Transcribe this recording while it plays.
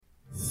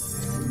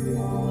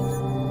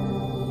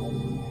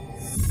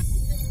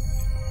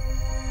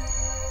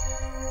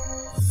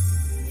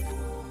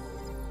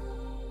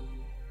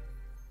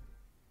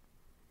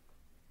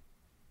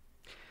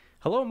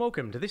Hello and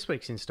welcome to this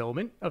week's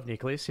instalment of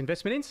Nucleus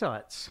Investment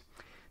Insights.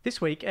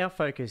 This week, our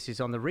focus is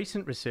on the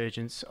recent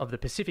resurgence of the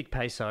Pacific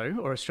peso,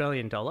 or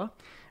Australian dollar,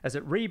 as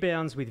it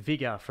rebounds with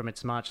vigour from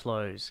its March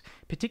lows,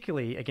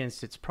 particularly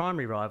against its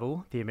primary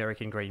rival, the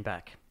American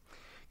greenback.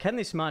 Can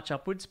this march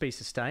upwards be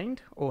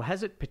sustained, or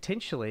has it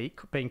potentially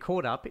been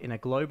caught up in a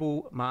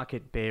global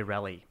market bear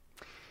rally?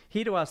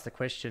 Here to ask the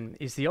question,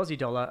 is the Aussie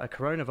dollar a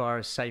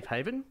coronavirus safe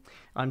haven?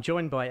 I'm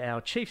joined by our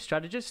Chief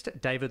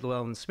Strategist, David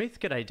Llewellyn-Smith.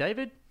 G'day,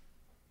 David.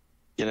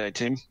 G'day,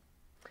 Tim.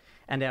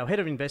 And our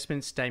Head of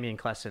Investments, Damien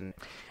Klassen.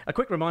 A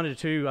quick reminder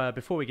too,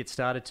 before we get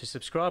started, to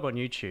subscribe on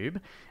YouTube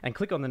and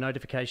click on the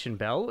notification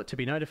bell to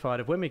be notified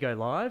of when we go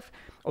live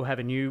or have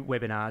a new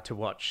webinar to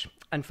watch.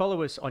 And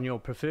follow us on your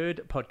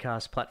preferred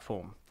podcast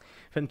platform.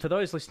 And for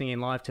those listening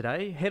in live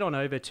today, head on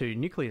over to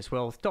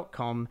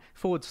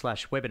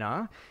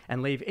nucleuswealth.com/webinar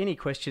and leave any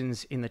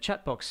questions in the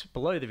chat box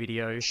below the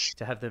video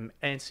to have them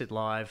answered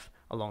live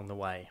along the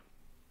way.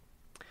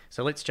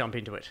 So let's jump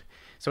into it.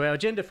 So our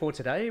agenda for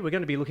today, we're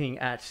going to be looking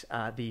at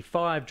the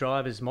 5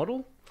 drivers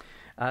model,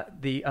 a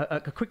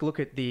quick look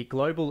at the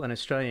global and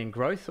Australian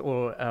growth,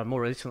 or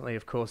more recently,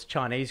 of course,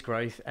 Chinese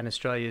growth and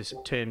Australia's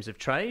terms of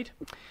trade.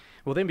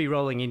 We'll then be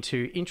rolling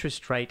into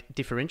interest rate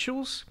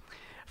differentials,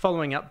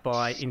 following up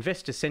by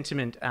investor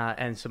sentiment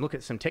and some look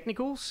at some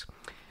technicals.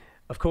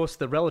 Of course,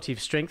 the relative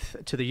strength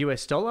to the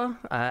US dollar,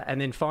 and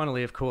then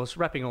finally, of course,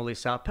 wrapping all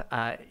this up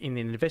in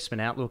the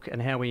investment outlook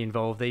and how we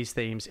involve these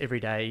themes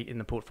every day in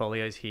the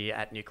portfolios here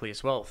at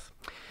Nucleus Wealth.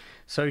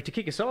 So to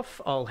kick us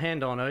off, I'll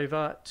hand on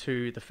over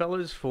to the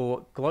fellas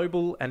for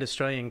global and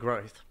Australian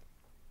growth.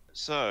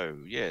 So,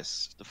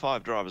 yes, the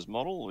 5 drivers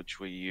model, which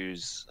we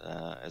use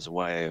as a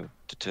way of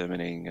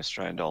determining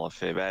Australian dollar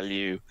fair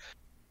value,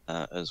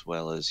 as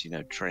well as,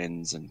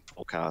 trends and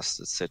forecasts,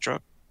 etc.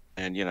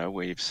 And,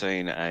 we've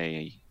seen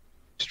a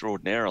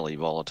extraordinarily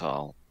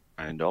volatile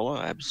Australian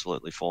dollar,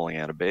 absolutely falling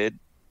out of bed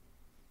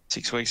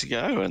 6 weeks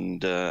ago, and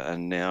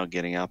now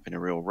getting up in a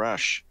real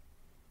rush.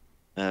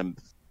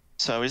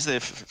 So, is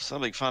there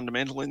something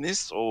fundamental in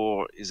this,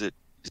 or is it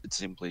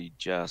simply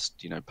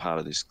just part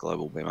of this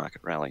global bear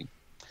market rally?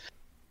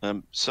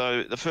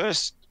 So, the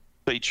first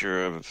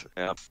feature of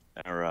our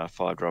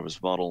 5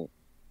 drivers model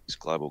is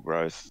global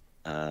growth,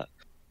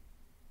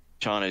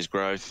 China's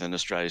growth, and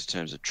Australia's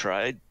terms of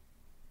trade.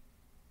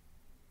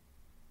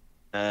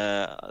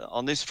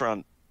 On this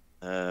front,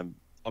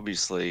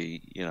 obviously,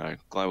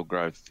 global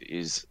growth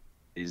is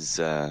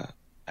at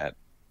kind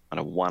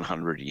of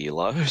 100-year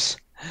lows.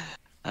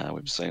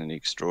 We've seen an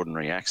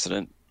extraordinary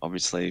accident,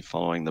 obviously,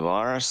 following the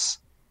virus.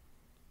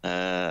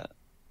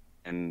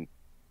 And,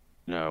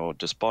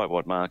 despite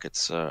what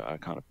markets are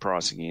kind of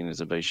pricing in as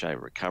a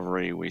V-shaped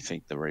recovery, we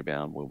think the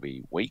rebound will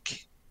be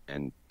weak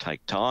and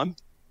take time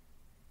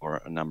for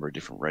a number of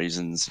different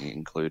reasons,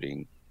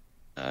 including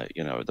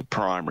the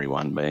primary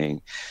one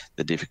being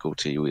the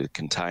difficulty with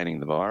containing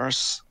the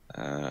virus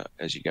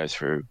as you go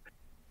through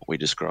what we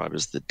describe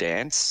as the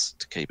dance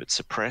to keep it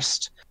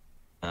suppressed,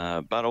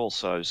 but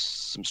also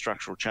some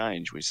structural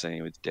change we're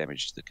seeing with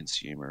damage to the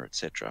consumer,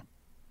 etc.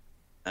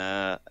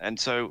 And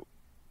so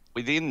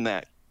within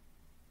that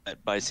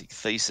basic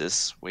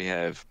thesis, we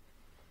have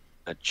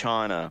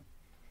China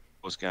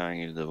was going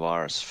into the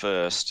virus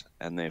first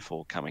and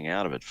therefore coming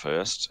out of it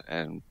first,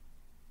 and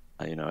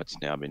it's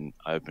now been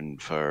open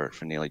for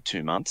nearly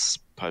 2 months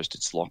post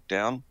its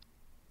lockdown.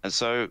 And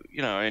so,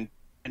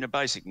 in a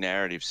basic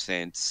narrative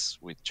sense,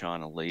 with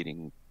China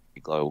leading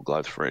the global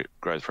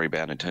growth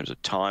rebound in terms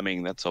of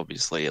timing, that's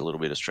obviously a little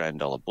bit Australian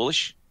dollar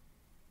bullish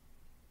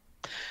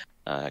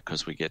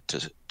because we get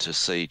to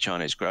see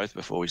Chinese growth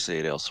before we see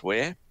it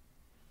elsewhere.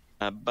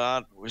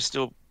 But we're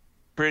still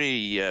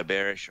pretty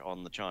bearish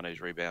on the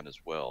Chinese rebound as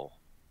well.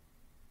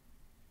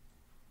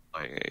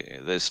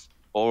 There's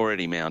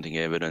already mounting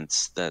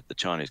evidence that the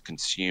Chinese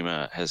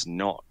consumer has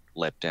not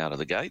leapt out of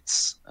the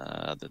gates,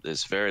 that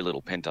there's very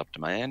little pent-up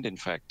demand. In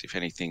fact, if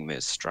anything,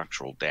 there's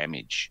structural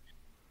damage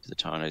to the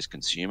Chinese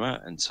consumer.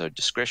 And so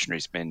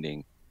discretionary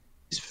spending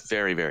is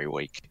very, very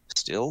weak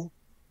still,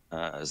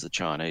 as the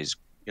Chinese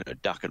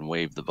duck and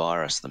weave the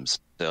virus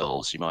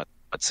themselves. You might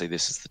see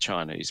this as the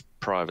Chinese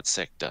private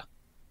sector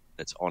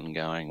that's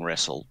ongoing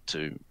wrestle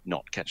to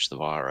not catch the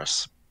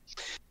virus.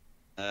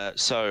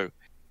 So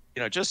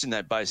just in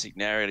that basic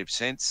narrative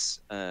sense,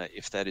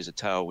 if that is a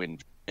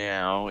tailwind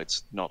now,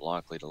 it's not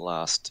likely to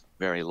last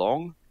very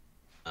long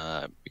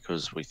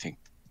because we think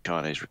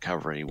Chinese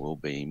recovery will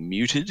be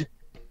muted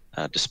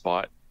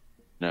despite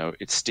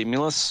its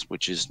stimulus,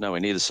 which is nowhere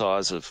near the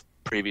size of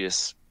the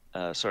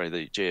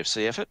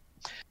GFC effort,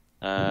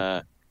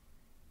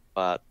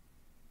 but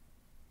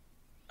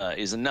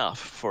is enough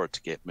for it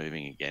to get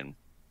moving again.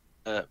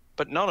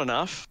 But not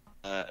enough,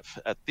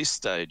 at this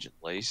stage at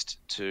least,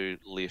 to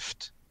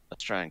lift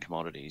Australian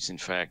commodities. In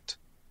fact,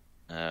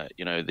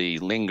 the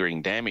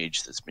lingering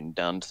damage that's been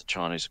done to the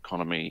Chinese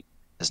economy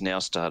has now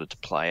started to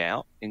play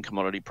out in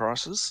commodity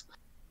prices.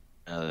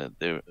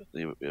 There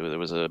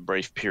was a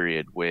brief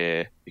period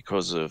where,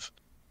 because of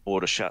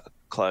border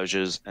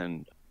closures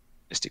and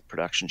domestic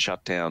production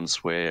shutdowns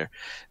where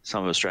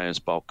some of Australia's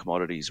bulk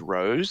commodities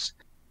rose.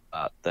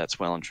 That's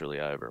well and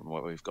truly over. And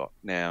what we've got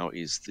now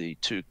is the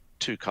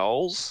two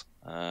coals,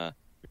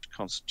 which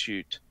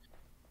constitute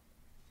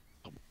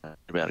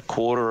about a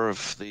quarter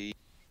of the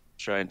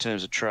Australian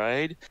terms of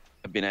trade,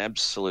 have been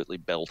absolutely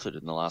belted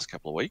in the last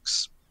couple of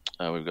weeks.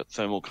 We've got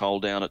thermal coal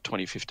down at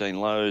 2015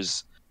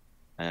 lows,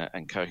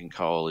 and coking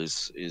coal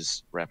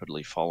is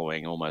rapidly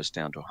following, almost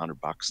down to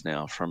 $100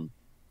 now from,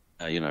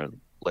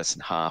 less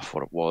than half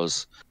what it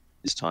was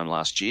this time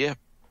last year.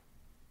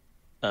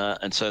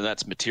 And so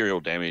that's material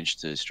damage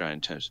to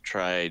Australian terms of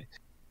trade,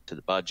 to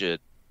the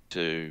budget,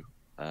 to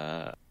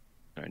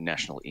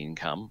national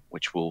income,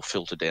 which will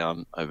filter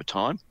down over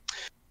time.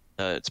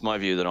 It's my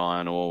view that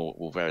iron ore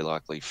will very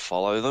likely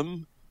follow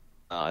them.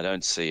 I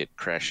don't see it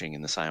crashing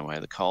in the same way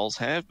the coals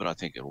have, but I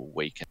think it will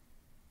weaken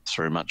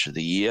through much of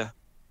the year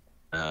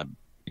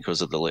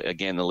because of the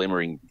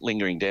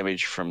lingering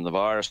damage from the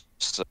virus.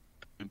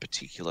 In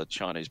particular,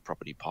 Chinese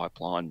property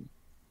pipeline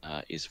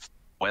is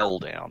well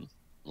down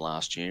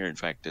last year. In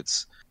fact,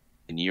 it's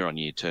in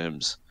year-on-year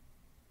terms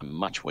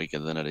much weaker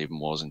than it even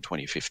was in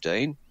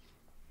 2015,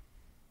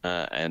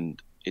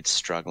 and it's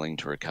struggling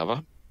to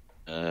recover.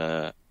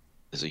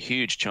 There's a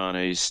huge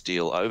Chinese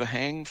steel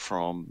overhang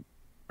from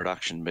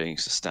production being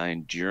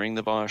sustained during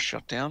the virus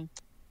shutdown,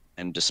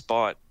 and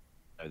despite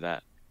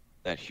that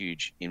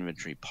huge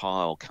inventory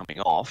pile coming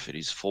off, it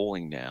is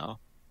falling now.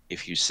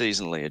 If you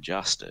seasonally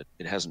adjust it,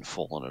 it hasn't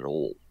fallen at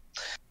all.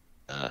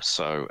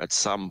 So at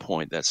some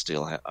point, that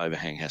steel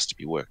overhang has to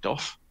be worked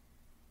off.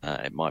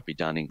 It might be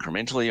done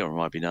incrementally, or it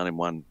might be done in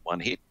one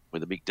hit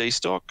with a big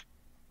destock.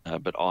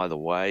 But either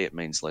way, it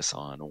means less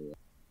iron ore.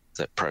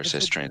 That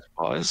process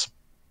transpires.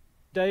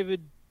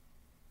 David,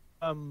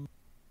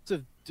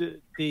 so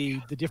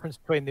the difference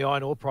between the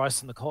iron ore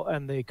price and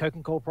the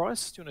coking coal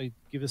price. Do you want to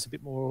give us a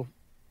bit more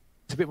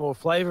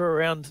flavour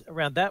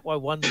around that? Why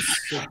one's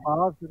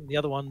halved and the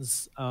other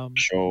one's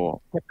sure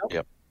kept up?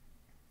 Yep.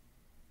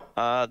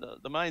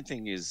 The main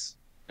thing is,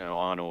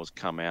 iron ore's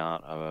come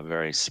out of a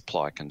very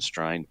supply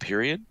constrained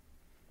period,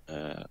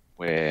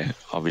 where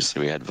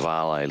obviously we had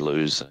Vale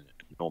lose an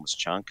enormous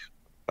chunk of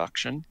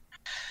production,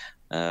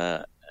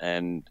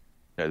 and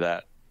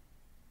that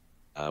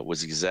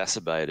was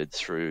exacerbated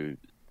through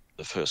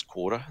the first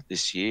quarter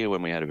this year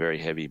when we had a very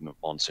heavy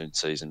monsoon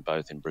season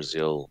both in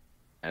Brazil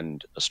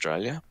and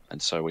Australia,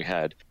 and so we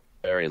had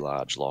very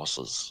large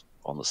losses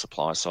on the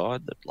supply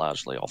side that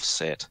largely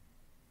offset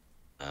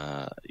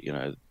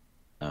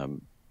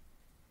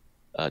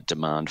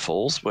demand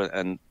falls,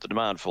 and the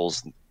demand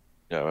falls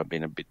have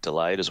been a bit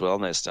delayed as well,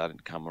 and they're starting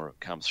to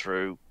come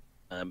through.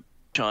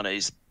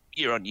 Chinese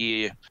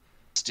year-on-year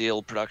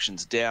steel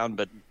production's down,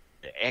 but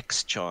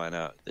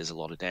ex-China, there's a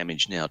lot of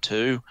damage now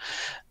too.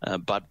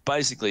 But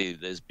basically,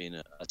 it's been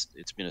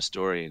a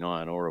story in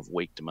iron ore of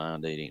weak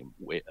demand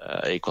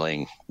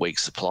equaling weak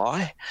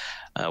supply.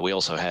 We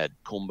also had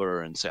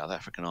Kumba and South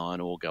African iron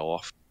ore go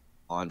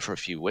offline for a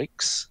few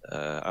weeks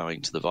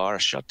owing to the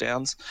virus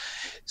shutdowns.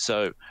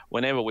 So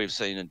whenever we've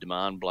seen a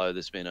demand blow,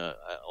 there's been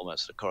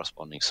almost a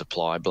corresponding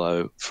supply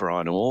blow for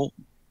iron ore.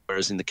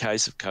 Whereas in the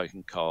case of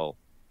coking coal,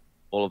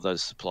 all of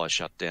those supply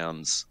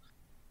shutdowns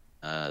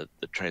that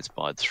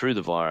transpired through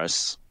the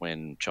virus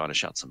when China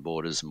shut some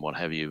borders and what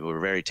have you were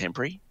very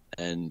temporary,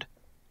 and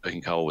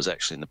coking coal was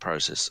actually in the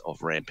process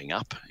of ramping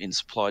up in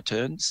supply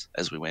terms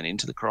as we went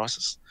into the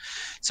crisis.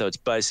 So it's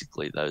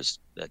basically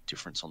that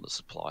difference on the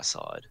supply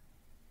side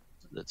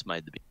that's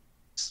made the big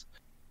difference.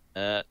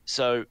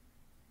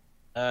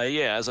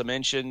 As I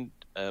mentioned,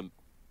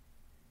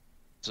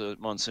 the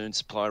monsoon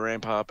supply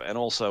ramp up, and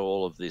also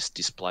all of this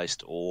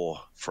displaced ore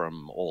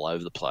from all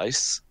over the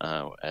place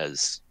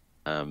as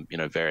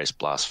various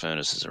blast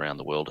furnaces around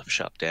the world have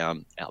shut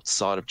down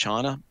outside of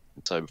China.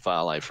 And so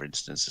Vale, for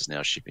instance, is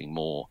now shipping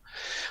more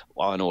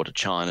iron ore to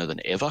China than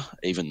ever,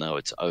 even though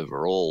its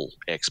overall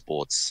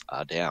exports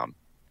are down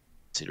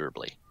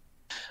considerably.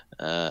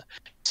 All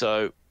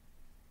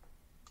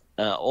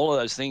of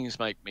those things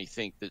make me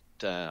think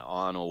that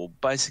iron ore will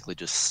basically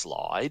just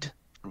slide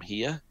from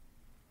here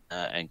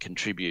and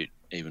contribute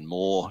even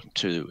more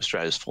to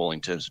Australia's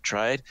falling terms of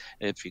trade.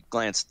 And if you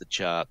glance at the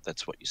chart,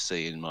 that's what you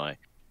see in my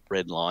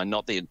red line,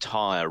 not the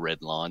entire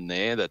red line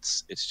there.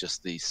 It's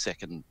just the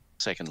second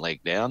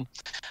leg down,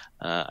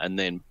 and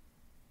then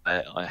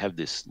I have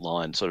this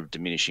line sort of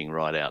diminishing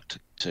right out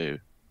to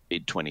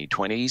mid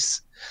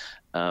 2020s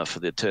for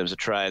the terms of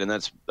trade, and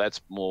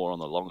that's more on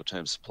the longer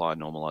term supply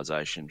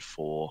normalisation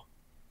for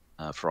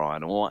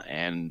iron ore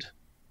and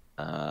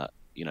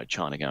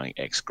China going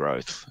ex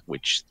growth,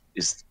 which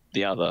is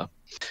the other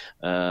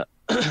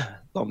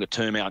longer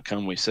term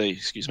outcome we see.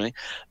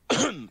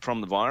 From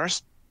the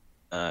virus.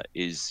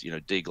 Is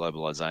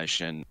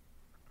deglobalization,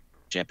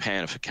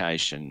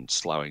 Japanification,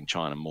 slowing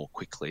China more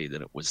quickly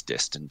than it was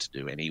destined to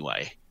do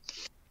anyway,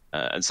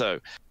 and so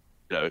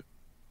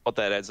what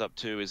that adds up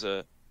to is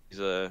a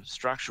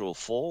structural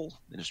fall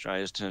in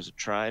Australia's terms of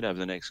trade over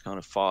the next kind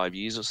of 5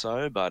 years or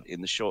so. But in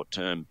the short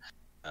term,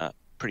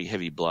 pretty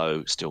heavy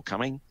blow still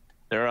coming.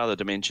 There are other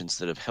dimensions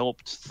that have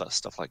helped,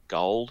 stuff like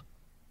gold.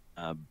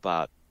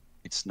 but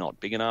it's not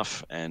big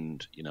enough,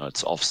 and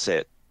it's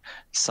offset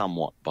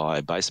somewhat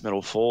by base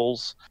metal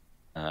falls.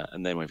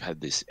 And then we've had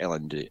this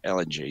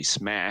LNG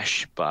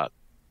smash, but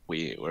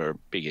we're a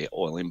big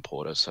oil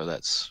importer, so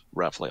that's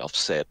roughly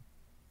offset.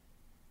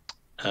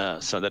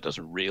 So that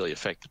doesn't really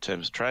affect the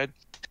terms of trade.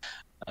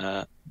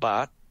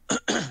 But,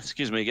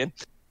 excuse me again,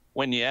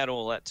 when you add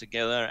all that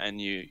together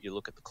and you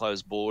look at the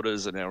closed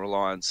borders and our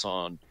reliance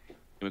on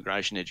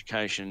immigration,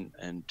 education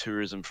and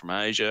tourism from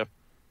Asia,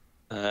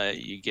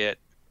 you get,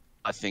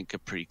 I think, a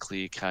pretty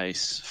clear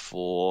case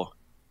for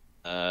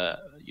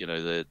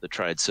the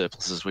trade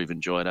surpluses we've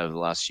enjoyed over the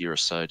last year or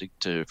so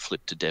to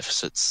flip to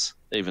deficits,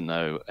 even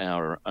though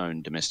our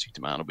own domestic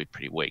demand will be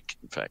pretty weak,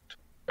 in fact,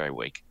 very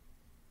weak.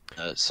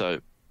 So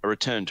a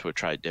return to a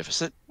trade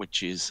deficit,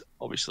 which is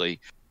obviously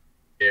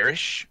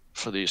bearish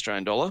for the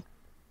Australian dollar.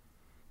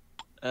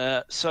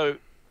 So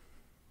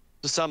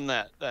to sum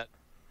that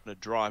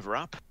driver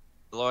up,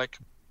 like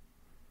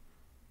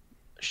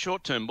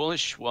short-term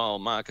bullish, while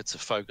markets are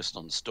focused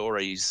on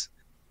stories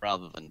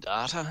rather than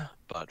data,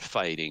 but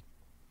fading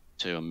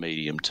to a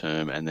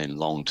medium-term and then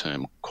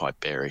long-term quite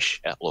bearish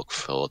outlook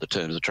for the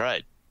terms of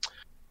trade.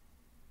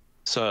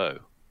 So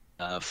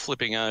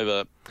flipping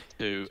over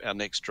to our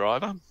next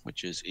driver,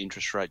 which is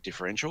interest rate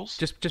differentials.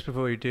 Just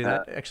before we do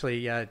that,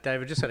 actually,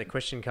 David, just had a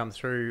question come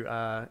through,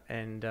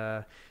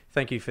 and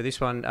thank you for this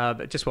one.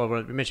 But just while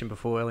we mentioned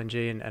before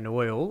LNG and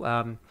oil,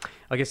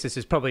 I guess this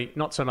is probably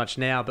not so much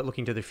now, but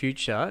looking to the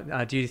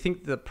future. Do you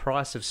think the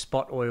price of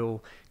spot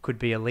oil could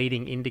be a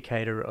leading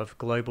indicator of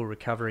global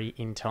recovery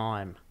in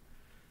time?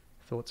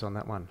 Thoughts on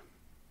that one?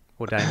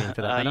 Or Damien,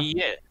 for that matter?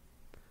 Yeah,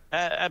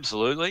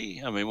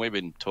 absolutely. I mean, we've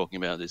been talking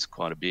about this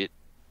quite a bit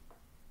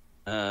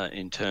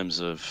in terms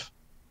of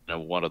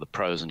what are the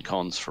pros and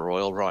cons for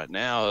oil right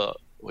now.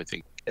 We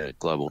think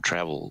global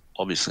travel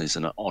obviously is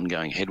an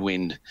ongoing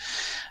headwind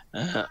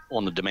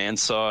on the demand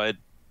side.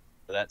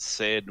 That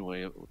said,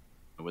 where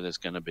there's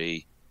going to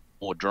be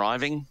more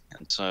driving,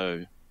 and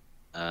so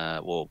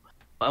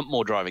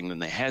more driving than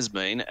there has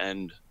been,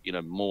 and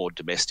more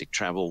domestic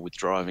travel with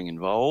driving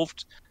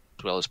involved,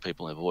 as well as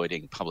people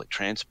avoiding public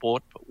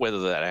transport. But whether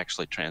that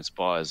actually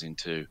transpires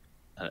into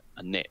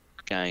a net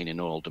gain in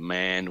oil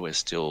demand, we're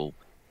still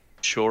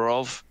sure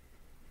of.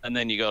 And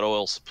then you got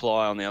oil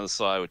supply on the other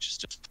side, which is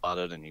just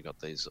flooded, and you got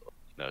these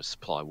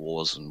supply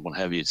wars and what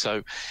have you.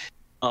 So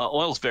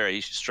oil's very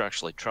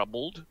structurally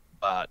troubled,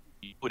 but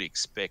you would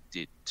expect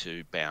it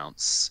to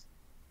bounce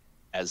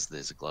as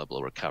there's a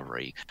global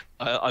recovery.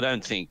 I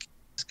don't think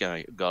it's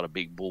got a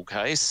big bull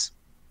case.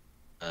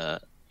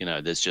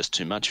 There's just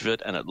too much of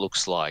it, and it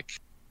looks like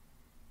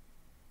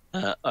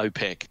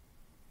OPEC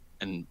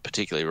and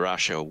particularly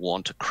Russia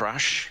want to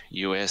crush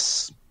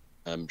US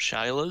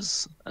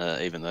shalers,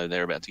 even though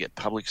they're about to get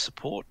public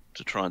support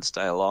to try and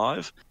stay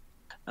alive.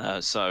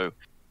 So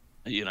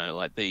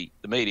the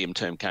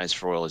medium-term case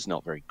for oil is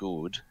not very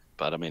good,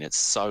 but I mean, it's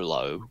so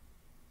low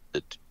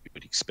that you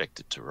would expect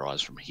it to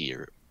rise from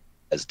here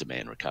as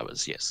demand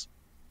recovers, yes.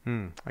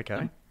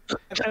 Okay.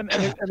 And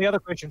the other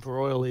question for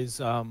oil is,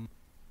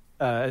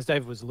 as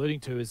David was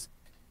alluding to, is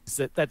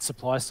that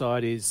supply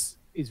side is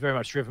very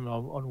much driven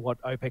on what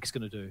OPEC's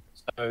going to do.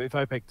 So if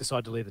OPEC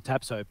decide to leave the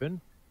taps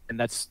open, and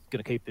that's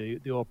going to keep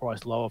the oil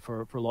price lower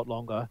for a lot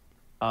longer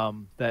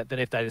than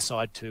if they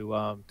decide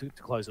to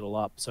close it all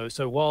up. So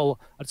while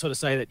I'd sort of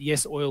say that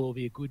yes, oil will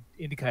be a good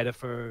indicator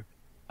for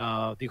the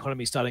world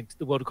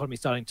economy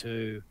starting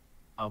to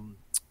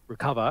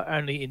recover,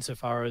 only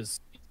insofar as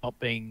it's not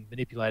being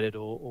manipulated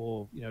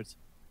or you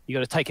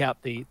got to take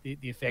out the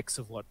effects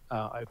of what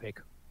OPEC.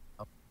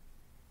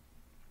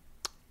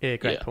 Yeah,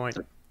 great point.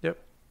 Yep.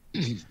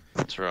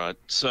 That's right.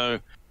 So,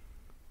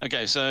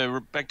 okay,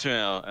 so back to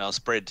our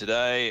spread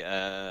today.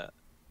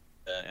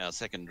 Our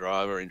second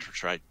driver,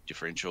 interest rate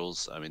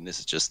differentials. I mean, this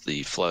is just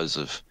the flows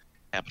of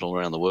capital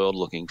around the world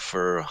looking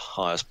for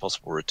highest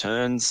possible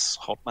returns,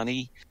 hot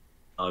money,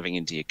 diving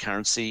into your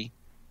currency.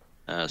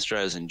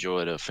 Australia's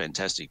enjoyed a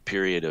fantastic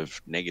period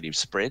of negative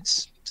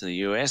spreads to the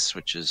US,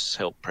 which has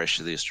helped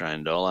pressure the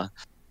Australian dollar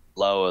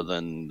lower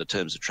than the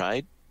terms of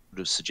trade would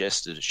have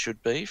suggested it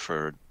should be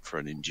for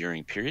an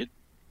enduring period.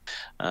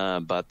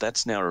 But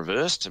that's now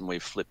reversed, and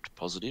we've flipped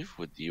positive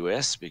with the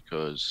US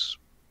because,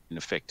 in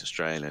effect,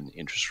 Australian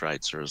interest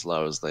rates are as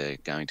low as they're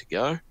going to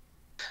go.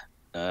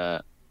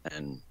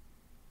 And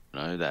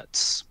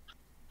that's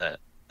the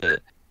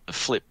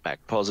flip back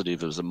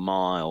positive is a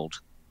mild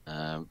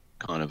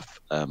kind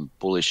of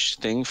bullish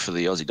thing for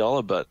the Aussie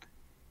dollar, but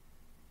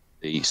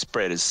the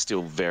spread is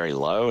still very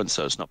low, and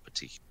so it's not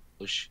particularly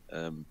bullish.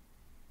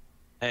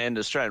 And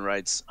Australian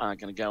rates aren't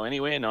going to go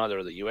anywhere, neither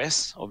are the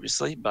US,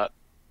 obviously. But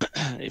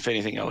if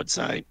anything, I would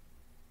say,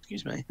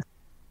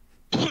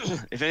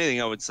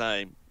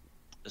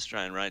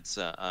 Australian rates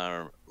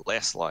are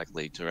less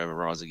likely to ever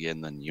rise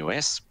again than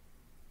US.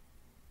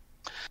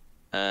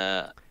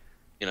 But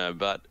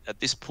at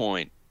this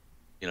point,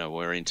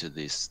 we're into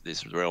this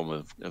realm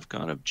of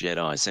kind of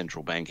Jedi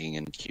central banking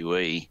and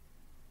QE.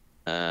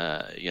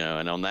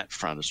 And on that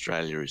front,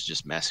 Australia is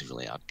just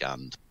massively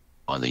outgunned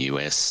by the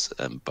US,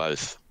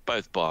 both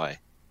by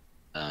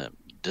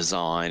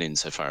design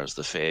insofar as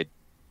the Fed,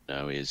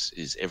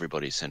 is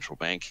everybody's central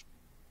bank,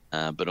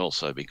 but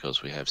also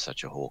because we have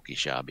such a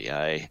hawkish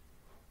RBA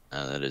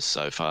that is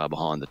so far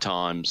behind the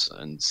times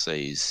and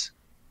sees,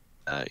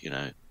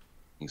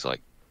 things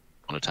like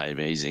quantitative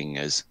easing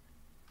as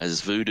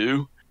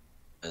voodoo,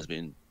 has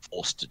been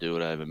forced to do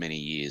it over many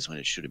years when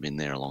it should have been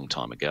there a long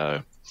time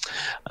ago.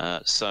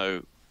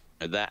 So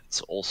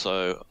that's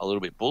also a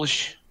little bit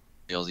bullish,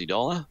 the Aussie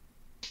dollar.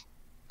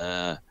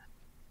 But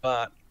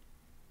I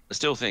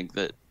still think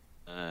that,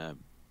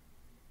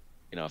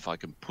 if I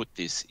can put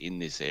this in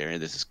this area,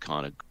 this is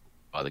kind of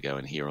either go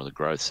in here or the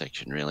growth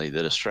section, really,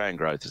 that Australian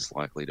growth is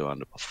likely to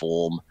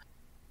underperform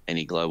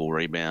any global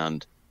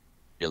rebound.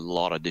 A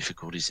lot of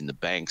difficulties in the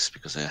banks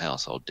because their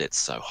household debt's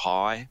so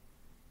high.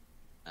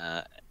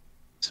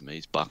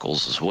 SMEs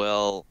buckles as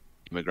well.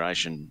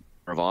 Immigration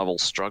revival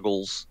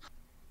struggles,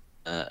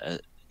 to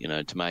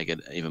make it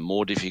even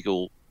more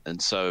difficult.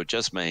 And so it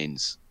just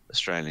means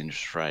Australian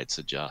interest rates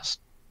are just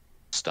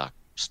stuck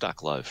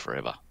low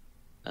forever.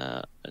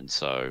 And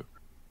so,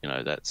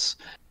 that's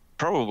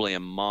probably a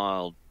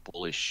mild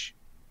bullish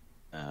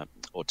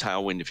or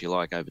tailwind, if you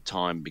like, over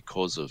time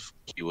because of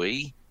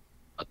QE.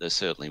 But there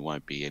certainly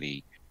won't be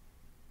any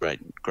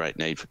great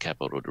need for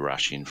capital to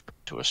rush in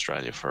to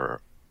Australia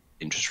for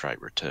interest rate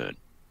return.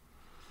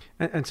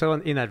 And so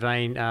in that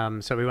vein,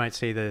 so we won't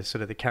see the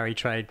sort of the carry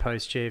trade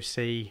post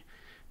GFC.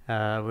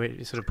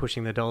 We're sort of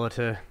pushing the dollar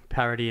to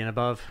parity and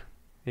above,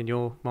 in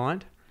your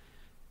mind?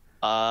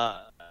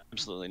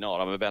 Absolutely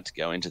not. I'm about to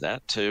go into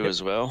that too,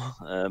 as well.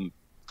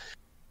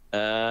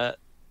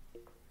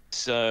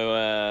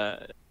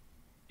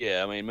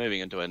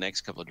 Moving into our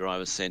next couple of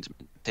drivers,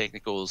 sentiment,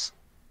 technicals.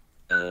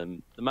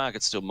 The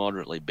market's still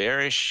moderately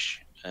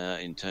bearish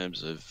in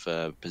terms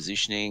of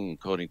positioning,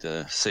 according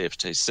to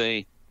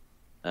CFTC.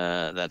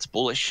 That's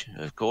bullish,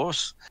 of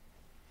course,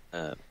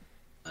 but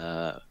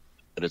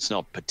it's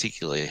not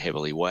particularly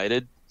heavily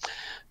weighted.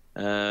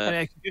 And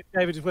actually,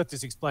 David, it's worth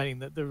just explaining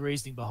the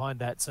reasoning behind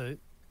that. So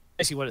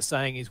basically what it's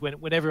saying is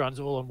when everyone's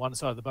all on one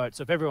side of the boat,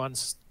 so if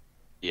everyone's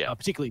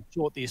particularly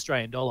short the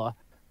Australian dollar,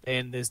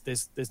 then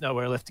there's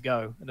nowhere left to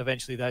go. And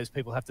eventually those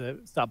people have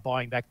to start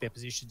buying back their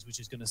positions, which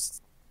is going to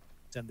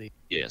send the...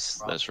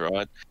 Yes, that's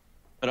right.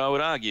 But I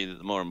would argue that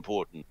the more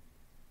important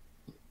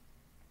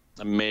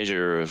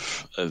measure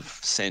of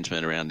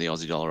sentiment around the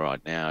Aussie dollar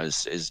right now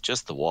is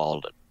just the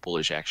wild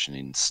bullish action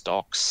in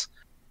stocks.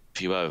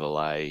 If you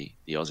overlay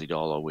the Aussie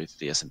dollar with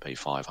the S&P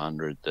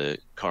 500, the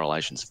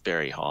correlation's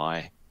very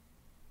high,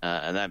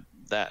 and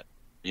that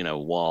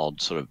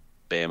wild sort of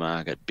bear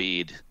market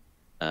bid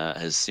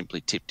has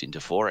simply tipped into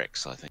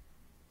Forex, I think.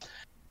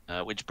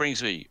 Which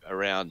brings me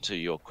around to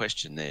your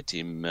question there,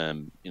 Tim.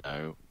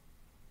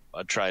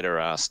 A trader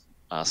asked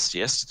us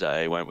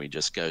yesterday, won't we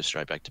just go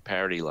straight back to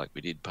parity like we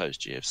did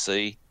post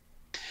GFC?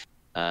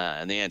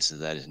 And the answer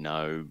to that is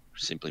no,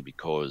 simply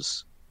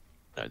because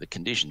the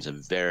conditions are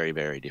very,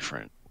 very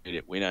different.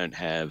 We don't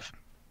have,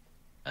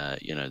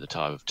 the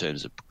type of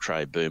terms of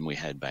trade boom we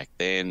had back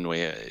then,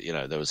 where,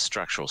 there was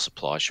structural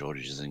supply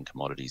shortages in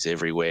commodities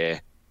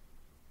everywhere.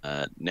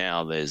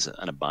 Now there's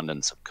an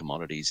abundance of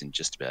commodities in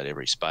just about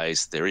every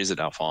space. There is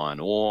enough iron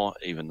ore,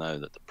 even though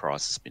that the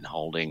price has been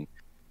holding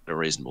at a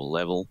reasonable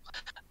level.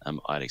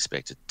 I'd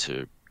expect it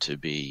to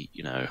be,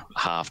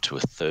 half to a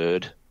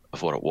third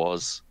of what it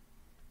was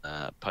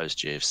post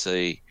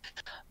GFC.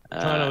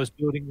 China was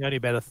building only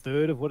about a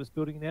third of what it's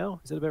building now.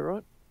 Is that about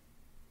right?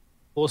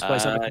 Floor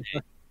space under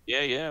construction?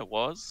 Yeah, it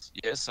was.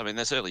 Yes, I mean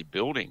they're certainly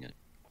building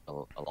a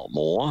lot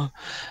more,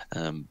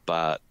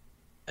 but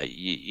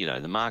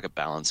the market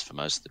balance for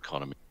most of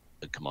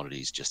the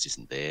commodities just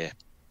isn't there.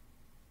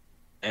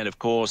 And of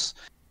course,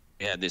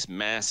 we had this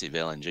massive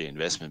LNG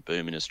investment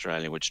boom in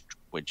Australia,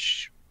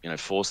 which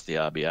forced the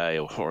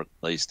RBA, or at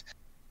least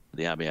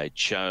the RBA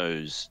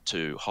chose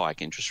to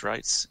hike interest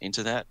rates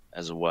into that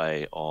as a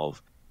way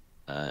of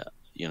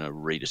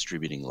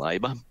redistributing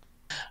labour,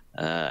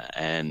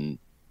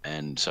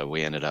 and so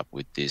we ended up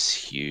with this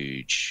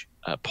huge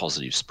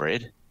positive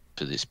spread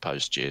to this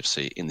post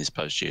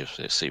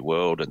GFC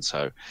world, and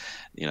so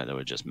there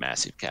were just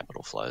massive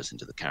capital flows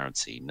into the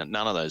currency.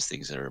 None of those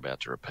things are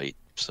about to repeat.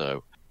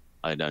 So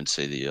I don't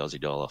see the Aussie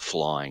dollar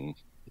flying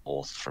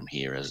north from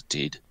here as it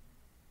did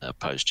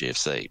post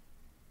GFC.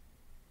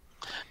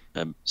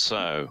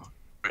 So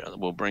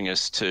will bring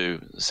us to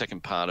the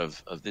second part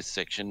of this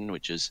section,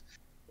 which is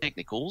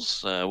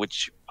technicals,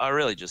 which I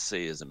really just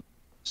see as a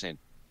percent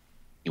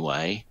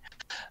anyway.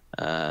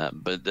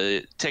 But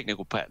the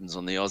technical patterns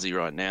on the Aussie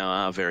right now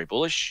are very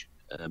bullish.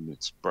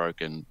 It's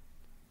broken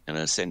an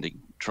ascending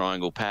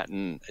triangle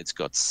pattern. It's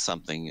got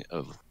something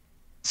of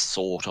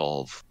sort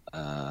of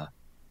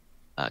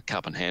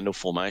cup and handle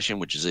formation,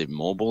 which is even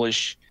more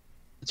bullish.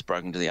 It's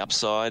broken to the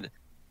upside.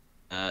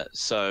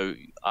 So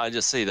I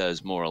just see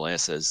those more or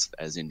less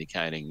as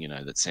indicating,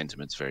 that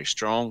sentiment's very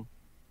strong.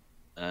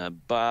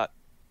 But,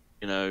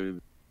 fair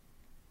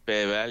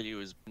value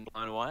has been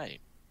blown away.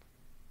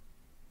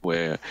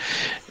 Where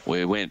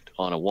we went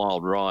on a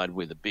wild ride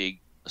with a big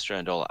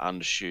Australian dollar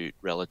undershoot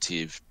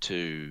relative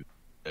to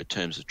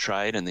terms of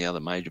trade and the other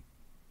major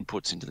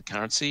inputs into the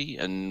currency,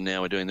 and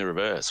now we're doing the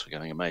reverse. We're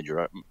going a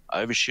major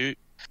overshoot.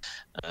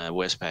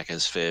 Westpac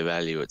has fair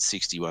value at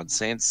 61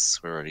 cents.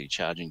 We're already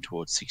charging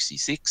towards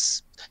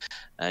 66,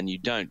 and you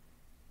don't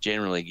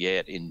generally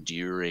get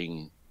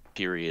enduring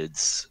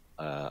periods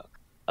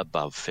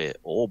above fair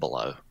or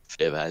below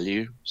fair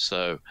value.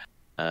 So,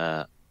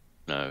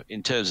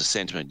 in terms of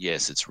sentiment,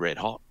 yes, it's red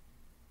hot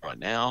right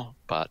now,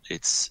 but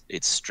it's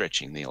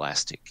stretching the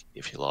elastic,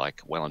 if you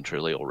like, well and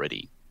truly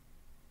already.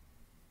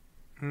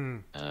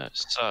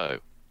 So,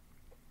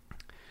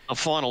 a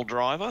final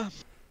driver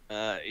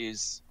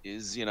is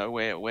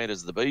where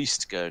does the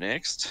beast go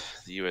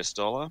next? The US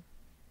dollar,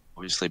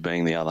 obviously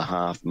being the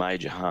other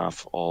major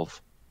half of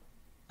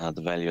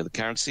the value of the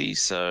currency,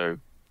 so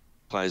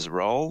plays a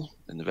role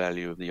in the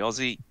value of the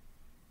Aussie.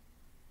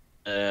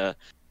 The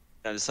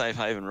safe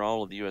haven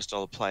role of the US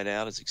dollar played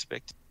out as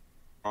expected.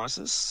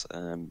 Crisis.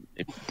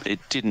 It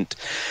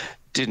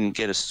didn't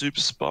get a super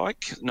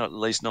spike, at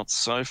least not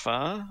so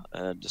far,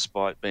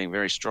 despite being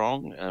very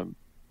strong. I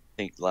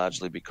think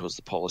largely because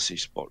the policy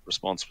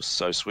response was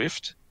so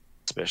swift,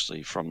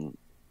 especially from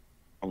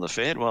the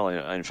Fed. Well,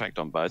 in fact,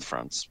 on both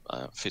fronts,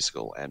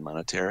 fiscal and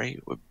monetary,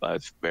 were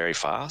both very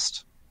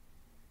fast.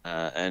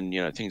 And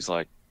things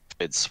like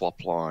Fed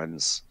swap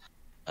lines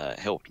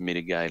helped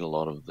mitigate a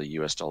lot of the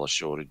US dollar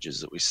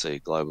shortages that we see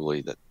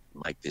globally that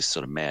make this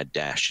sort of mad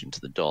dash into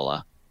the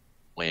dollar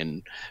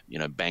when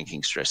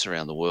banking stress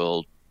around the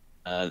world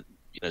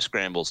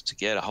scrambles to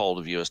get a hold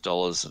of US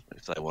dollars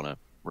if they want to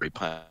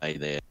repay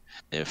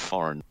their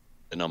foreign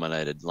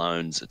denominated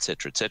loans,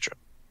 etc., etc.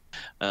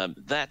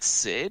 That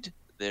said,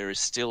 there is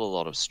still a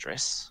lot of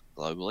stress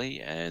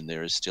globally, and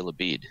there is still a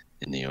bid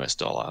in the US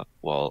dollar,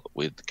 while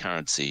with the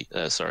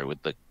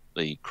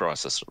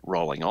crisis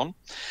rolling on.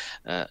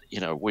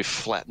 We've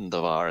flattened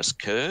the virus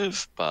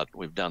curve, but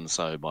we've done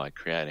so by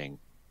creating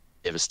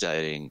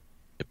devastating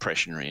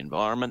depressionary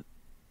environment,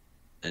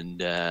 and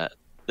the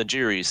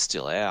jury is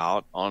still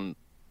out on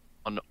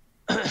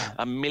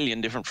a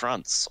million different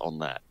fronts on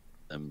that.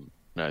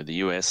 The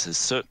US has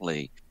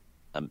certainly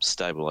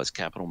stabilised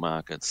capital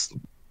markets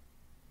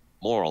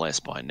more or less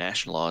by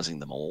nationalising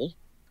them all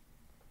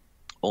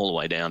the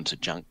way down to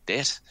junk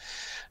debt.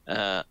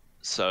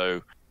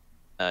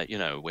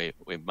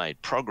 We've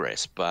made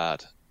progress,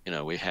 but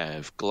we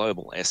have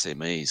global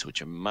SMEs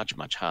which are much,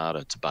 much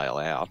harder to bail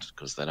out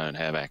because they don't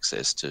have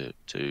access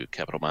to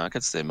capital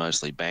markets. They're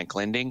mostly bank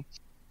lending.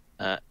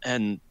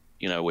 And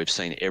we've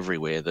seen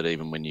everywhere that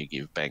even when you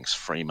give banks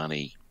free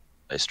money,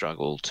 they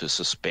struggle to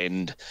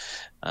suspend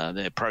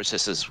their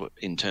processes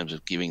in terms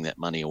of giving that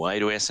money away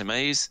to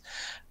SMEs.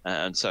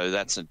 And so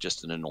that's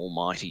just an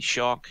almighty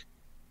shock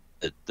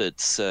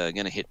that's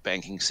going to hit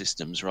banking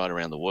systems right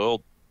around the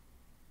world.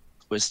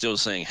 We're still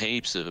seeing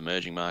heaps of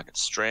emerging market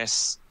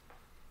stress,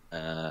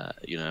 right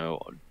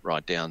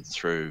down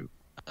through,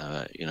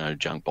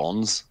 junk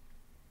bonds,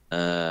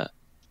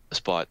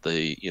 despite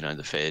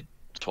the Fed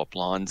swap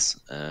lines,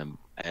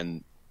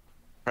 and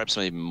perhaps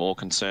even more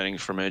concerning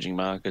for emerging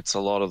markets. A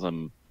lot of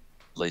them,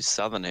 at least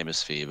Southern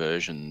Hemisphere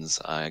versions,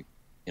 are,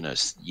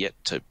 yet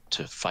to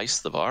face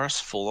the virus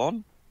full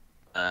on,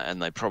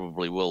 and they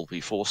probably will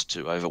be forced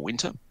to over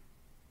winter.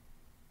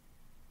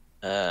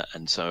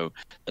 And so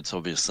that's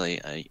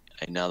obviously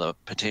another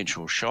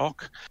potential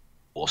shock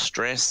or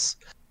stress.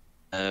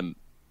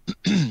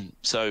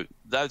 So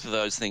both of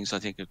those things, I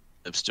think,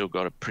 have still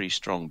got a pretty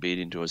strong bid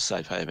into a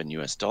safe haven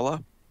US dollar.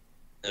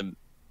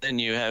 Then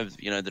you have,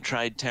 the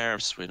trade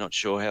tariffs. We're not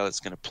sure how it's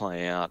going to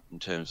play out in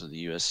terms of the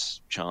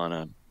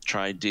US-China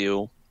trade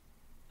deal.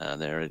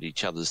 They're at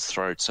each other's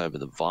throats over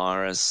the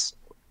virus.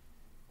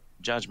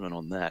 Judgment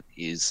on that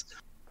is,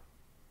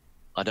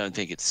 I don't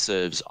think it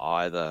serves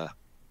either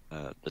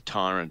the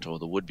tyrant or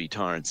the would-be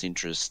tyrant's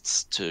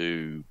interests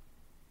to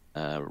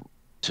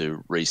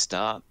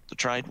restart the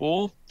trade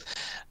war.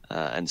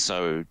 And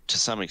so, to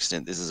some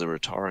extent, this is a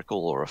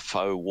rhetorical or a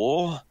faux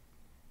war.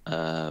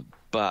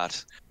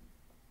 But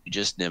you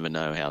just never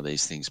know how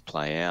these things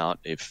play out,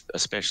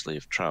 especially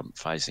if Trump,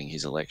 facing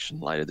his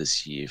election later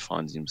this year,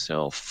 finds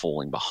himself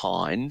falling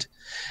behind,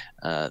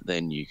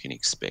 then you can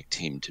expect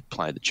him to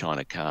play the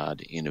China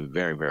card in a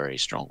very, very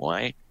strong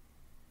way.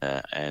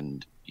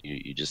 And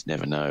you just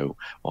never know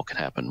what can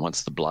happen.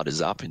 Once the blood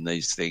is up in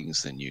these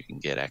things, then you can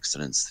get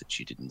accidents that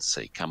you didn't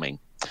see coming.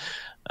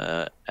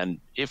 And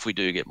if we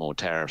do get more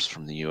tariffs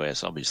from the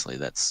US, obviously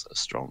that's a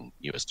strong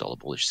US dollar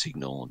bullish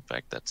signal. In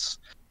fact, that's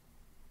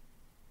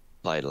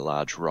played a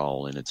large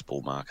role in its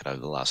bull market over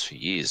the last few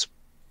years.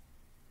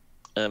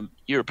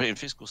 European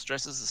fiscal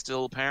stresses are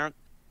still apparent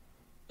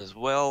as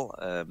well.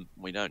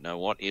 We don't know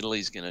what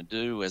Italy's going to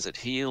do as it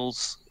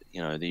heals.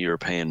 The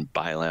European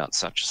bailout,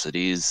 such as it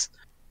is,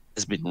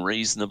 has been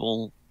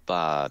reasonable,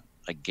 but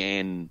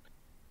again,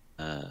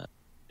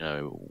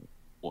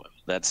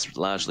 that's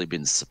largely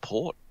been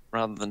support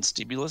rather than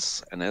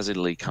stimulus. And as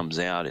Italy comes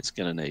out, it's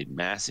going to need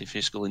massive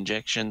fiscal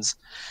injections.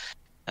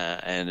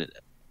 And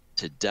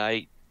to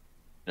date,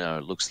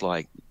 it looks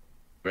like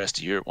the rest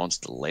of Europe wants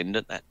to lend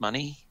it that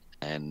money.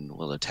 And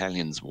will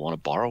Italians want to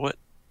borrow it?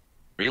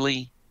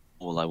 Really?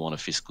 or they want a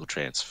fiscal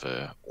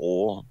transfer,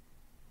 or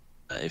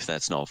if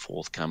that's not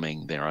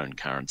forthcoming, their own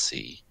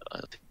currency. I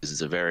think this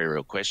is a very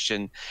real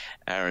question.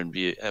 Our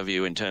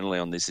view internally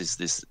on this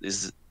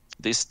is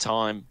this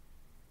time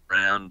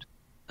round,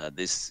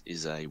 this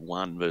is a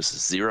 1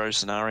 versus 0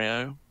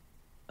 scenario.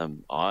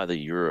 Either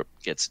Europe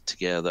gets it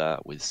together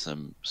with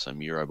some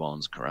Euro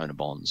bonds, Corona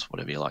bonds,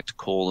 whatever you like to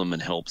call them,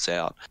 and helps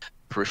out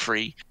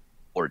periphery,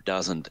 or it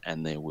doesn't,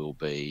 and there will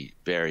be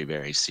very,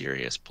 very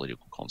serious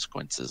political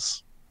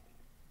consequences,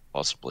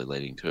 possibly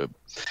leading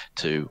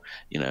to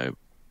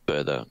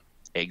further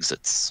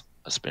exits,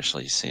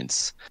 especially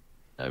since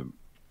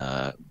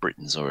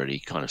Britain's already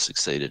kind of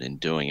succeeded in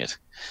doing it.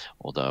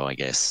 Although I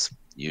guess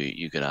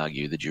you could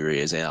argue the jury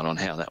is out on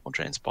how that will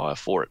transpire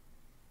for it.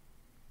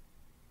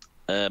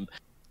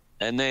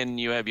 And then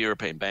you have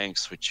European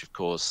banks, which of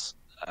course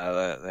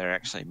they're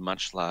actually a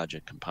much larger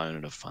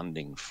component of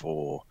funding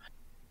for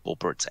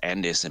corporates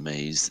and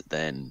SMEs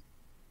than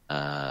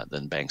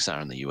banks are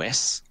in the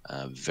US.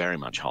 Very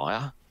much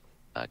higher.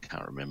 I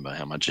can't remember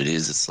how much it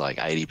is. It's like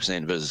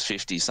 80% versus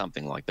 50,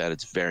 something like that.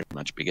 It's very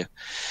much bigger.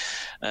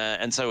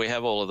 And so we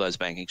have all of those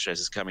banking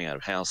stresses coming out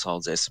of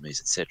households, SMEs,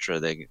 etc.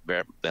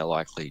 They're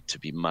likely to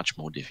be much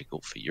more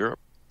difficult for Europe.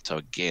 So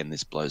again,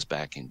 this blows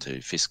back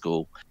into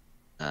fiscal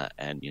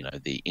and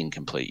the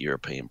incomplete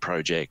European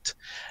project.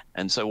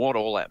 And so what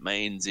all that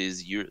means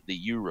is the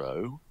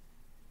euro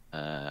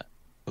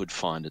could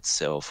find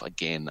itself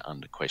again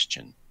under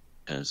question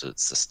in terms of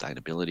its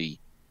sustainability.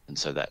 And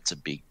so that's a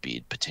big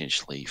bid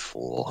potentially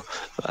for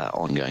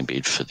ongoing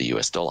bid for the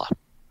US dollar.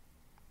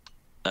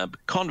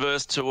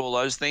 Converse to all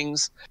those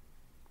things,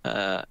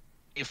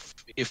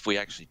 if we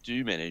actually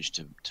do manage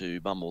to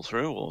bumble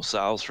through or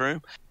sail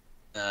through,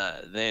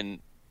 then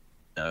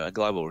a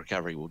global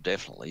recovery will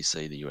definitely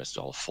see the US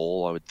dollar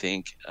fall, I would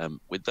think.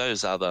 With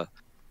those other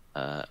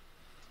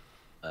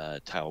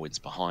tailwinds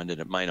behind it,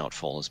 it may not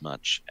fall as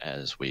much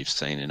as we've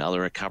seen in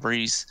other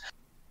recoveries.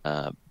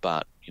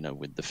 But,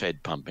 with the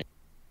Fed pumping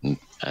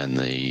and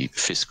the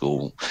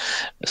fiscal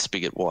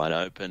spigot wide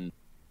open,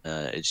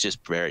 it's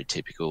just very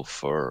typical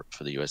for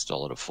the US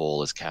dollar to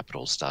fall as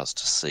capital starts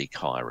to seek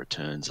higher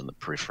returns in the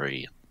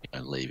periphery,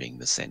 leaving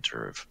the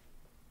centre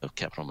of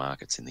capital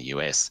markets in the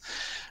US.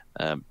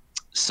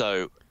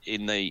 So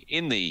in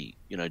the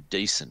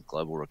decent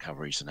global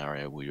recovery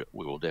scenario, we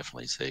will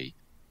definitely see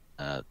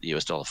the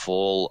US dollar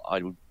fall.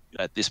 I would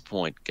at this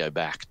point go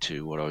back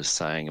to what I was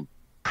saying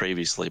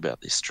previously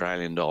about the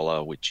Australian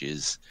dollar, which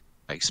is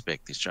I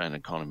expect the Australian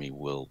economy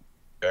will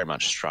very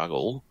much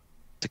struggle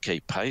to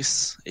keep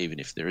pace, even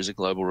if there is a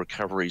global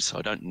recovery. So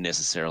I don't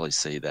necessarily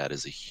see that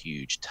as a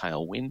huge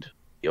tailwind.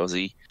 The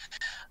Aussie,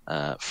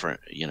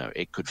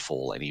 it could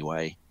fall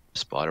anyway,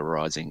 despite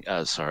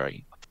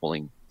a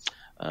falling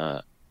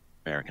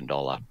American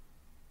dollar,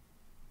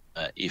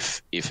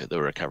 if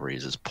the recovery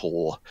is as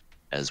poor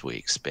as we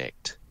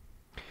expect.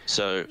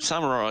 So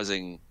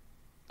summarising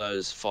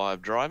those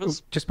 5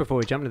 drivers. Just before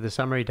we jump into the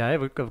summary,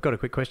 Dave, I've got a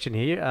quick question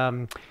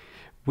here.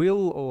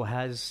 Will or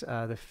has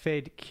the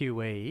Fed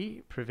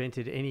QE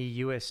prevented any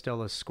US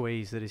dollar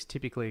squeeze that is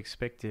typically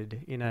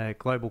expected in a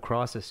global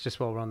crisis, just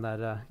while we're on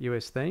that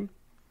US theme?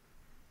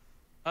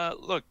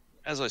 Look,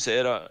 as I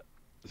said, I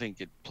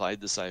think it played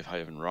the safe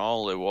haven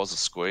role. There was a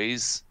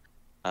squeeze,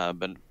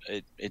 but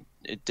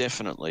it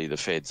definitely, the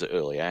Fed's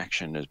early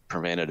action has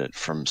prevented it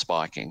from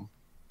spiking,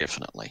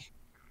 definitely.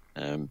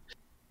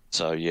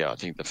 So, yeah, I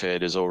think the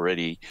Fed is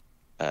already,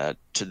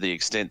 to the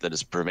extent that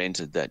it's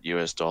prevented that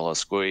US dollar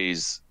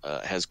squeeze,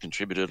 has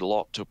contributed a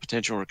lot to a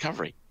potential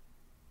recovery.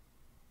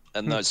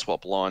 And those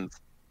swap lines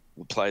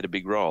played a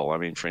big role. I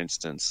mean, for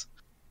instance,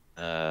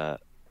 in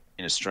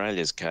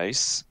Australia's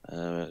case,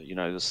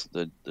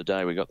 the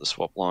day we got the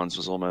swap lines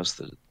was almost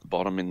the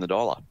bottom in the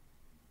dollar.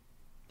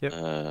 Yep.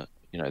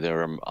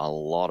 There are a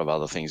lot of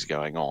other things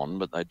going on,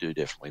 but they do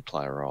definitely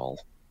play a role.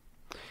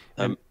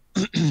 One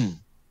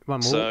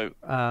more.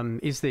 So,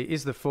 is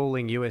the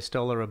falling US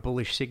dollar a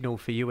bullish signal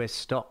for US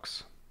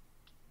stocks?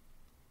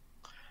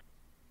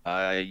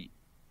 Well,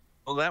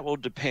 that will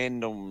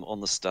depend on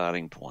the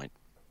starting point.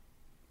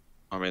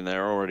 I mean,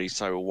 they're already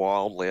so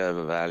wildly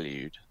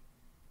overvalued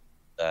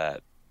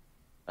that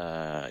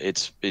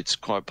it's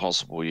quite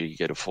possible you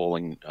get a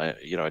falling,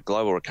 a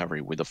global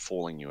recovery with a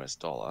falling US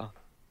dollar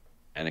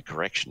and a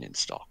correction in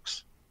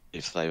stocks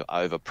if they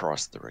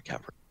overprice the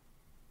recovery.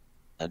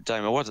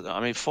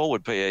 Damon,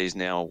 forward PE is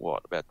now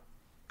what, about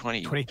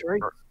 23?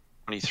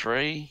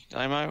 23,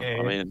 Damo?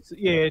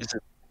 Yeah. So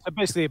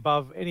basically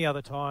above any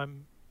other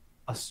time,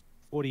 plus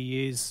 40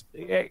 years,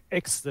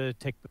 X the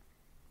tech.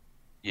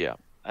 Yeah.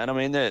 And I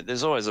mean,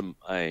 there's always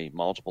a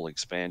multiple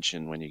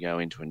expansion when you go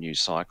into a new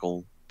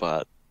cycle,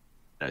 but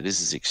this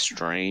is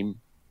extreme,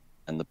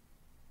 and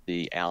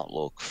the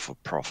outlook for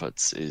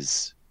profits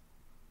is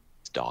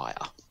dire.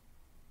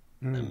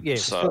 Yeah.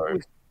 So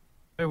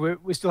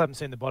we still haven't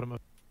seen the bottom of.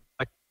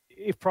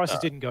 If prices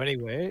didn't go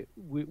anywhere,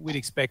 we'd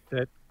expect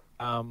that.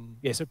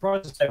 So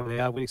prices stay where they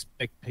are. We'd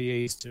expect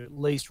PEs to at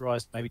least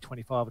rise to maybe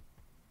 25,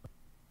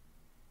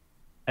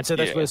 and so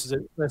that's versus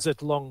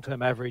a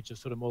long-term average of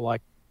sort of more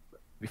like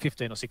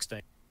 15 or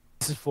 16.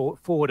 This is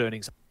forward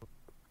earnings.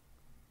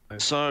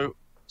 So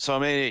I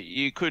mean,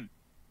 you could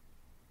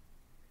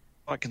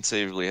quite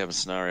conceivably have a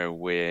scenario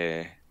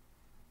where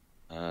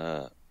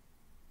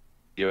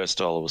US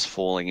dollar was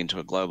falling into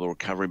a global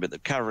recovery, but the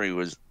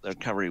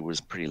recovery was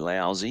pretty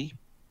lousy,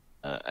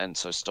 and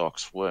so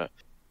stocks were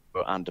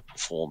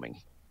underperforming,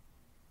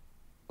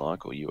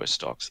 like all US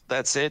stocks.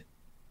 That said,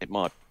 it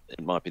might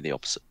be the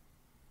opposite.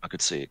 I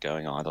could see it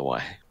going either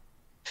way.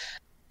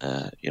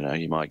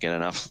 You might get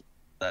enough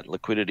that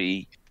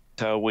liquidity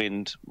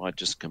tailwind might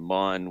just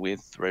combine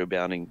with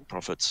rebounding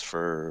profits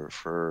for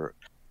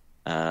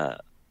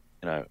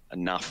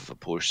enough of a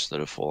push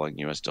that a falling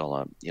US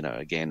dollar,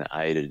 again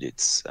aided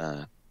its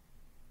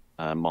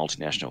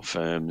multinational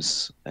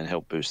firms and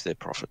helped boost their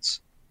profits.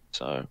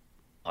 So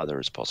either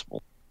is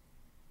possible.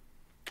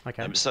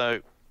 Okay. So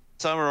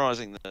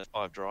summarising the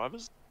 5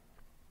 drivers,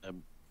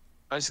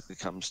 basically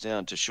comes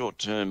down to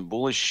short-term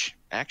bullish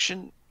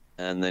action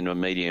and then a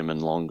medium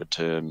and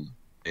longer-term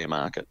bear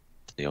market,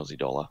 the Aussie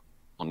dollar,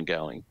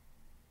 ongoing.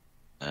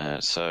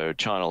 So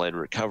China-led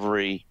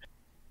recovery,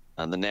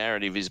 and the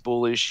narrative is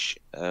bullish,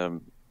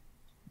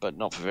 but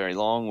not for very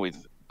long,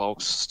 with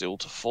bulks still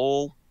to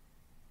fall.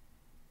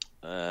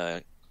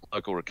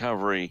 Local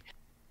recovery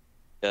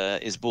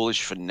is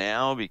bullish for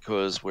now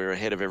because we're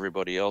ahead of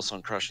everybody else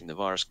on crushing the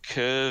virus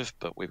curve,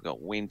 but we've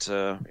got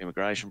winter,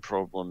 immigration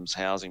problems,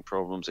 housing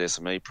problems,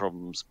 SME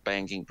problems,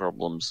 banking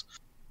problems,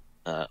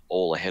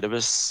 all ahead of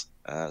us.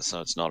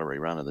 So it's not a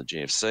rerun of the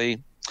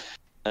GFC.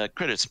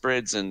 Credit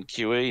spreads and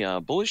QE are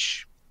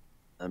bullish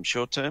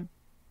short term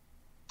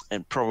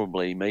and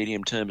probably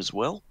medium term as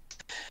well.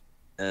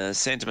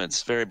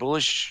 Sentiment's very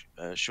bullish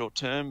short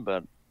term,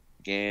 but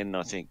again,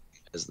 I think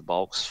as the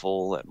bulks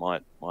fall, that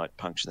might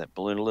puncture that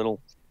balloon a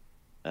little.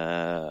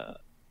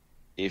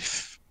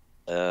 If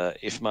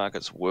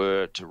markets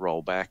were to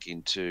roll back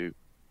into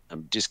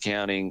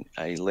discounting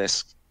a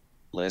less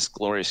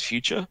glorious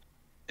future,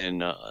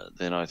 then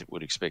I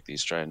would expect the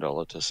Australian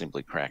dollar to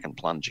simply crack and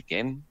plunge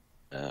again.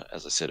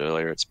 As I said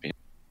earlier, it's been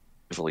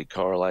heavily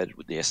correlated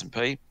with the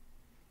S&P.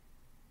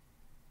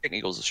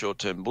 Technicals are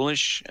short-term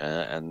bullish,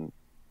 and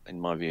in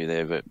my view,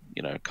 they're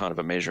kind of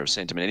a measure of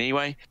sentiment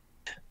anyway.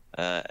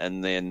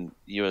 And then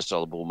the US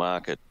dollar bull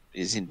market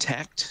is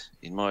intact,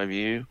 in my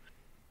view.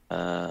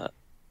 But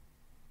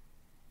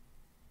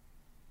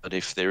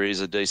if there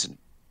is a decent,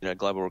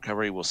 global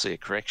recovery, we'll see a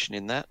correction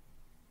in that.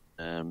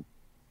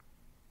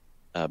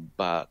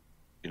 But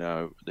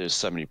there's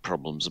so many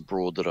problems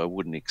abroad that I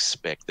wouldn't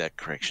expect that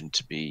correction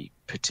to be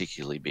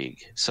particularly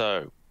big.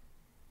 So,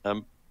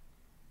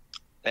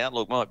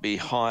 outlook might be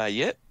higher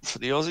yet for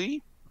the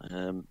Aussie.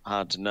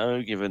 Hard to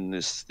know, given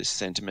this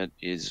sentiment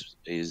is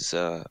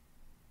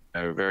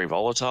very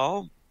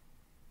volatile.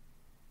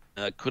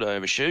 Could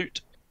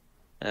overshoot,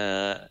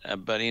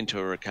 but into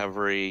a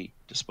recovery,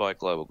 despite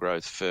global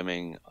growth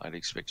firming, I'd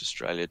expect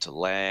Australia to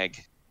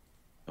lag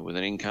with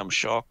an income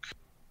shock,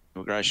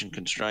 immigration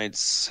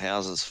constraints,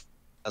 house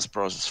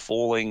prices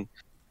falling,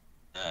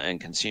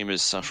 and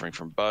consumers suffering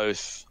from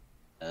both.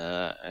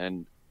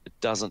 And it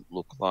doesn't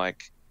look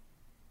like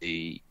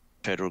the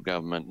federal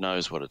government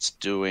knows what it's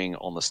doing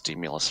on the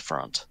stimulus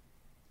front.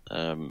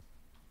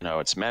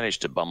 It's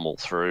managed to bumble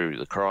through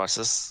the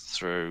crisis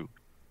through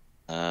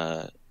 2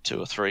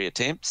 or 3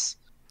 attempts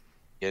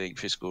getting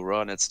fiscal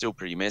right, and it's still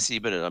pretty messy,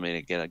 but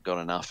it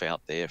got enough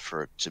out there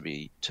for it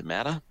to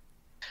matter.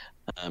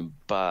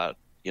 But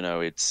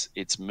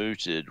its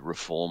mooted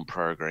reform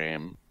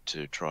program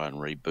to try and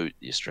reboot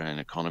the Australian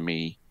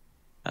economy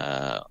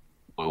it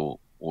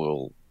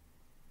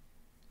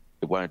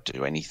won't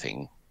do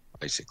anything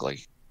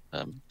basically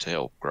to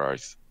help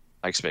growth.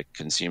 I expect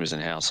consumers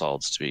and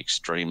households to be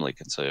extremely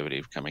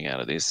conservative coming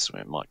out of this.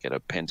 We might get a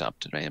pent-up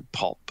demand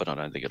pop, but I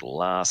don't think it'll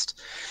last.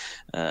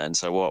 And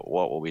so what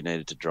will be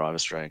needed to drive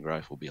Australian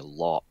growth will be a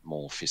lot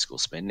more fiscal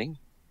spending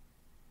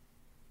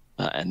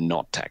and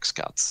not tax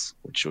cuts,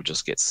 which will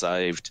just get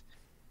saved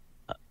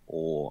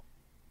or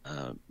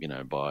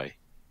by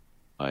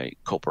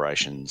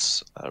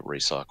corporations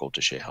recycled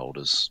to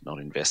shareholders, not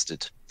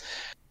invested.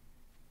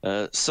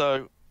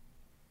 So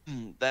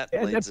that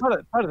leads.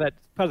 And part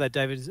of that,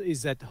 David,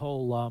 is that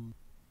whole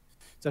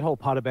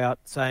part about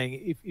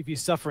saying if you're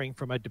suffering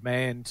from a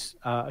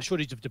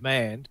shortage of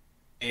demand,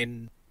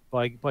 and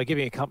by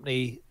giving a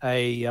company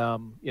a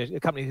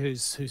company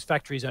whose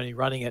factory is only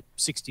running at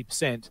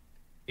 60%,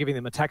 giving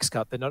them a tax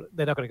cut, they're not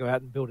going to go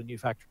out and build a new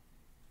factory.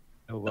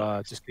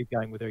 They'll just keep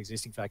going with their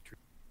existing factory.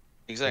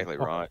 Exactly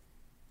right,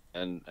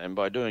 and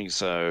by doing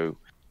so,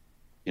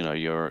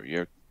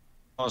 you're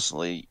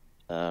constantly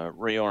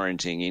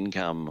reorienting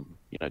income,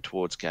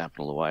 towards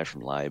capital away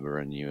from labour,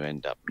 and you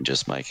end up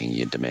just making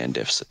your demand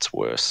deficits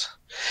worse.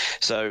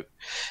 So,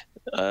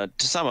 to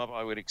sum up,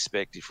 I would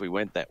expect if we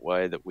went that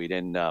way that we'd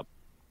end up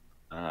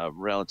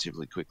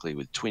relatively quickly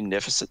with twin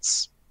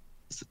deficits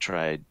as the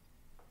trade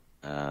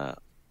a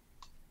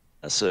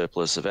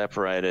surplus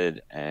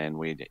evaporated, and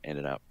we'd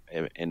end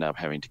up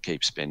having to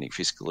keep spending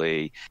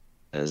fiscally.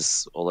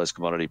 As all those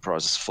commodity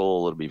prices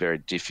fall, it'll be very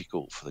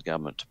difficult for the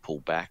government to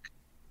pull back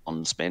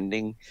on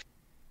spending.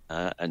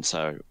 And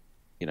so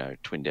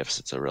twin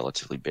deficits are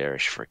relatively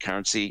bearish for a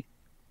currency.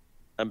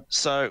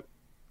 So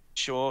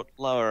short,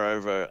 lower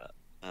over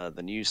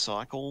the new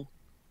cycle,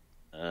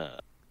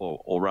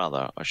 or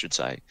rather, I should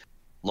say,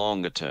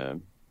 longer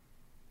term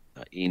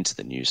into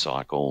the new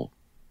cycle.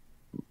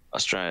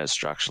 Australia's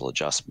structural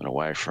adjustment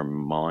away from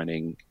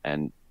mining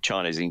and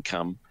China's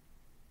income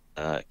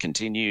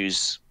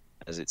continues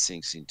as it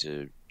sinks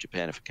into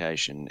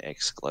Japanification,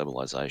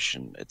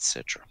 ex-globalization,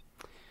 etc.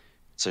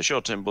 So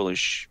short-term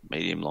bullish,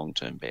 medium,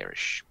 long-term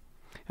bearish.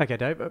 Okay,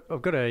 Dave,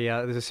 I've got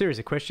there's a series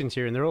of questions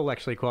here and they're all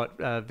actually quite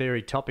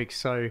varied topics.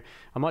 So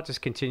I might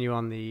just continue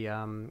on the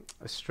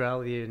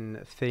Australian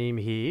theme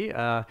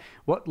here.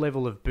 What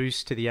level of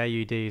boost to the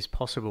AUD is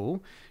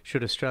possible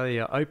should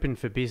Australia open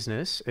for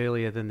business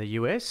earlier than the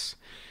US?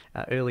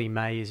 Early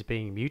May is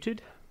being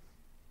muted.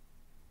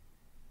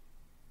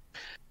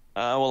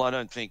 Well, I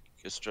don't think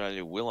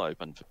Australia will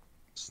open for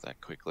business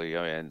that quickly.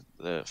 I mean,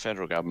 the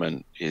federal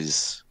government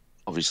is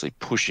obviously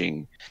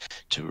pushing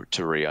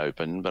to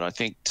reopen, but I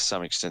think to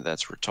some extent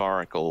that's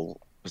rhetorical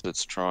because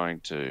it's trying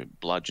to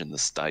bludgeon the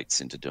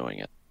states into doing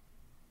it.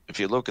 If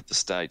you look at the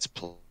states,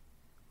 Victoria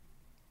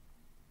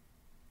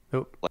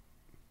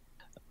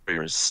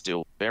is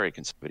still very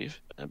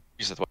conservative. New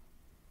South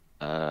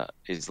Wales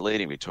is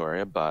leading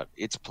Victoria, but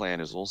its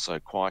plan is also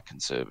quite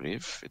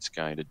conservative. It's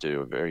going to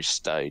do a very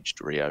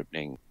staged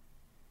reopening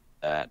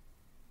that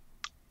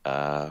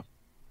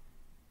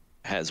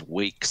has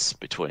weeks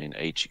between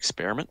each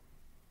experiment.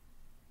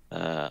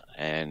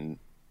 And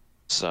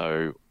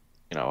so,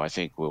 I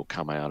think we'll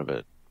come out of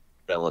it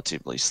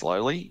relatively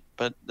slowly,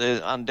 but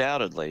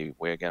undoubtedly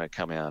we're going to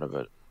come out of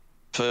it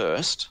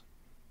first,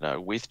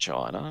 with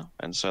China.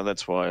 And so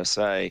that's why I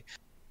say,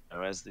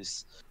 as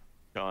this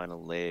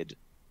China-led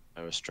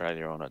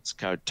Australia on its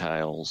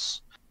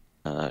coattails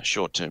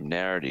short-term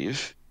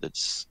narrative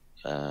that's,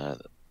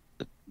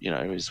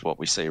 is what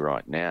we see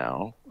right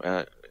now,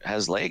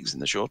 has legs in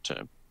the short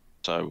term.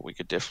 So we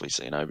could definitely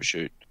see an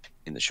overshoot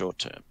in the short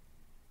term.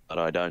 But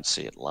I don't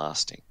see it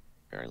lasting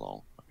very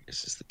long, I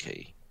guess is the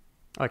key.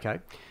 Okay.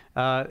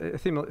 A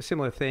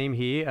similar theme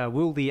here.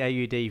 Will the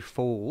AUD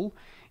fall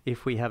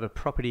if we have a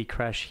property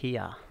crash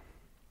here?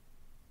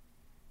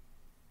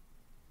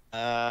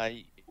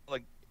 And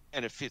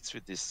it fits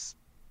with this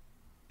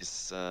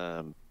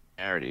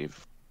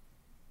narrative,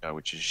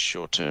 which is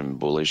short-term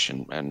bullish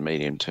and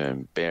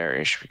medium-term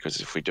bearish, because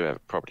if we do have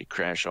a property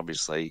crash,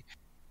 obviously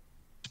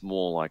it's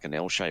more like an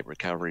L-shaped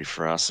recovery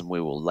for us, and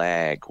we will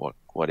lag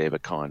whatever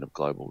kind of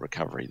global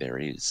recovery there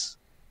is.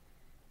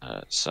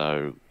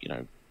 So,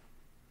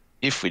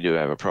 if we do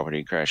have a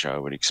property crash, I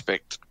would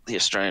expect the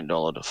Australian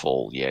dollar to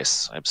fall.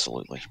 Yes,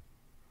 absolutely.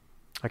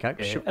 Okay,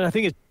 yeah. Sure. And I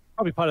think it's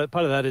probably part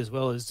of that as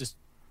well is just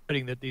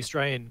noting that the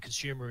Australian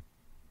consumer is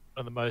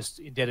one of the most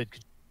indebted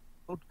consumers.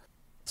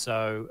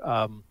 So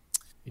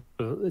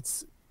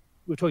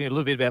we're talking a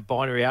little bit about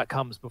binary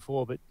outcomes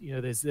before, but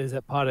there's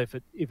that part of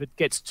it. If it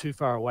gets too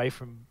far away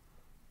from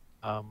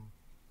the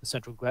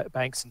central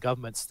banks and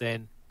governments,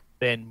 then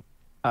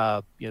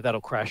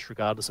that'll crash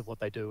regardless of what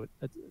they do.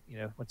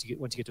 Once you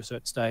get to a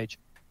certain stage,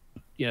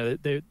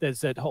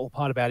 there's that whole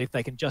part about if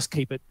they can just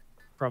keep it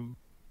from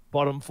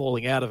bottom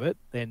falling out of it,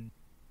 then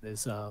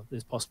there's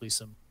possibly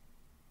some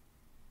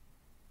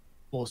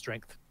more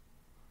strength.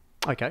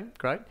 Okay,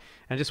 great.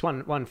 And just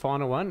one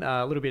final one,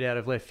 a little bit out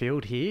of left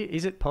field here.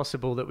 Is it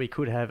possible that we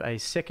could have a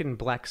second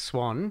black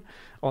swan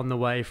on the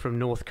way from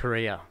North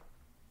Korea?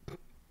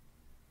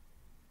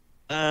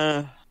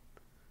 Well,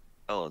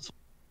 it's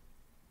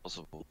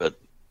possible, but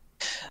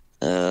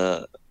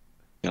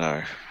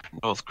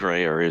North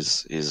Korea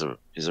is a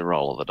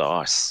roll of the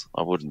dice.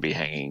 I wouldn't be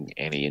hanging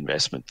any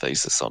investment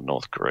thesis on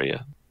North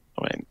Korea.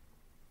 I mean,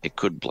 it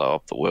could blow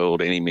up the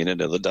world any minute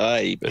of the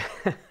day, but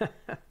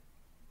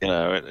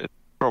it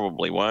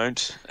probably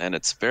won't, and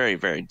it's very,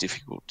 very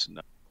difficult to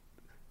know,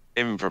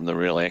 even from the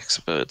real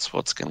experts,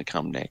 what's going to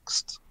come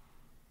next.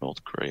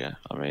 North Korea.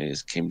 I mean,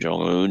 is Kim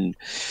Jong-un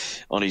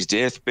on his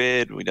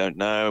deathbed? We don't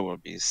know. Will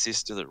it be his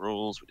sister that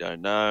rules? We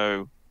don't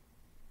know.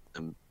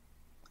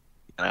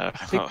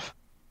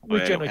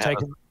 We've generally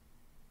taken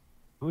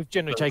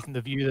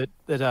the view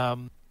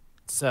that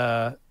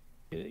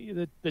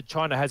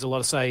China has a lot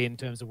of say in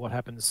terms of what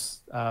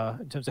happens,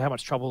 in terms of how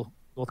much trouble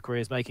North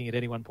Korea is making at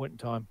any one point in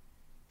time.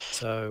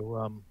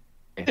 So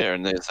yeah,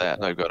 and there's that.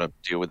 They've got to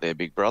deal with their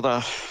big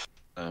brother.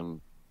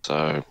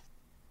 So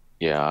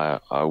yeah,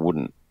 I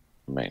wouldn't.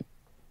 I mean,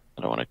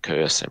 I don't want to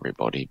curse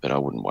everybody, but I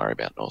wouldn't worry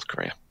about North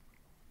Korea.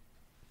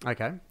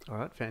 Okay, all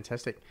right,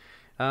 fantastic.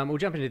 We'll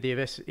jump into the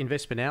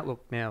investment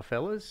outlook now,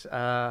 fellas.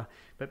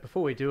 But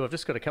before we do, I've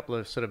just got a couple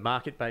of sort of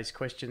market-based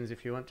questions,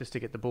 if you want, just to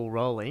get the ball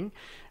rolling.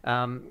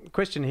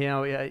 Question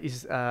here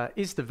is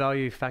the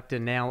value factor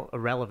now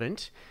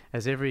irrelevant,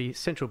 as every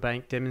central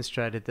bank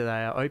demonstrated that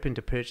they are open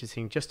to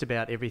purchasing just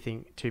about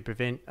everything to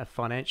prevent a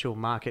financial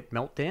market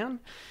meltdown?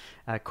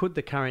 Could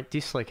the current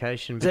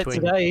dislocation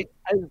between...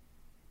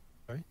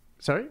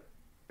 Sorry?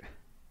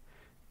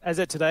 As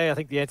of today, I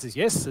think the answer is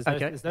yes.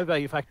 There's no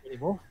value factor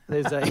anymore.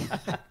 There's a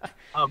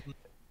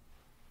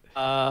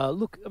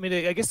look. I mean,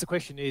 I guess the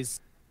question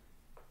is,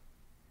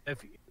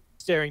 if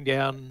staring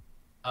down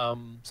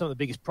some of the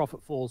biggest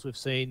profit falls we've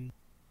seen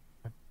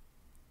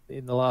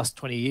in the last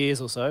 20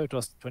 years or so,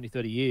 just 20,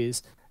 30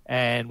 years,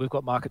 and we've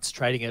got markets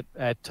trading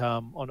at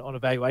on a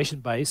valuation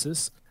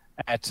basis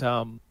at, as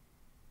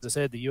I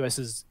said, the US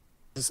has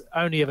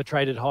only ever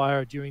traded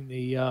higher during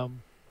the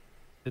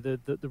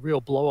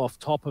real blow off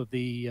top of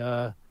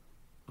the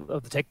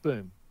tech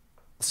boom.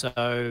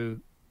 So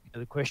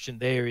the question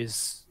there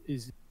is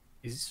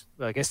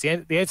well, I guess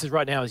the answer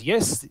right now is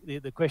yes.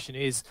 The question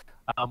is,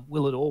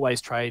 will it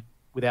always trade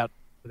without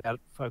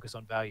focus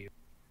on value?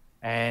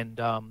 And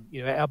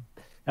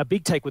our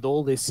big take with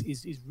all this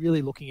is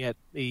really looking at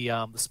the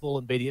small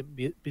and medium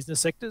business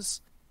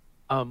sectors.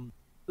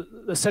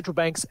 The central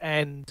banks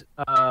and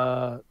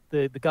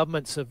the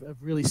governments have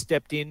really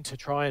stepped in to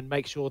try and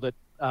make sure that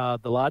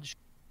the large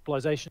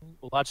capitalization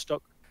or large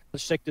stock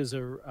sectors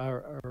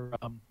are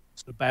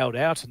sort of bailed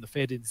out, and the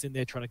Fed is in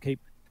there trying to keep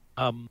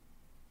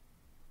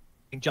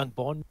junk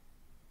bond.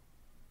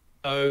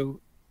 So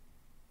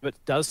it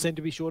does seem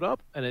to be short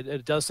up, and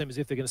it does seem as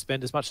if they're going to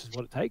spend as much as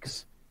what it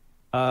takes.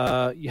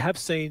 You have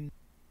seen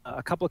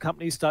a couple of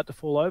companies start to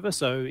fall over.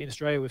 So in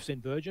Australia, we've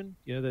seen Virgin.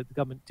 The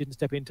government didn't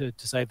step in to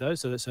save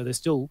those, so they're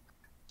still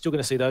going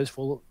to see those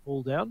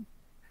fall down.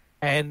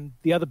 And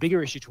the other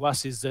bigger issue to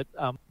us is that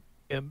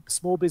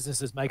small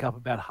businesses make up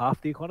about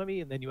half the economy,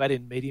 and then you add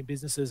in medium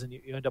businesses, and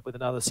you end up with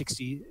another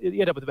 60.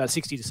 You end up with about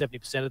 60 to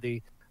 70% of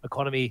the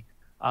economy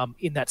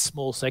in that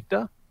small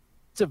sector.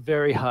 It's a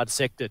very hard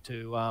sector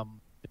to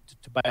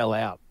bail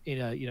out.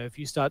 If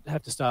you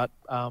have to start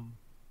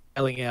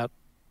bailing out,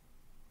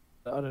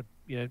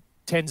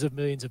 tens of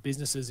millions of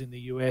businesses in the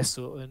US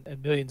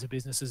and millions of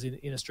businesses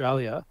in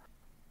Australia,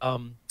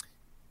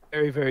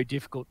 very, very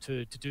difficult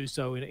to do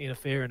so in a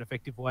fair and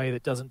effective way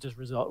that doesn't just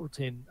result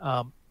in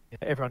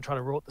everyone trying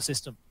to rort the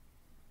system.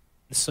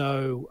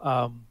 So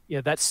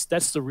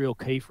that's the real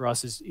key for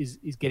us is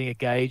getting a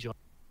gauge on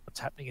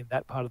what's happening in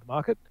that part of the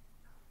market.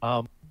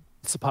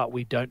 It's the part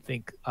we don't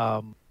think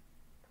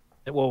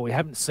we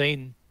haven't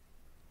seen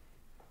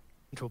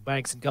central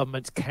banks and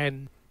governments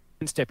can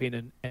step in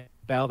and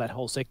bail that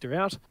whole sector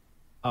out.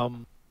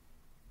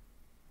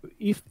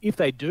 If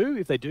they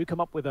do come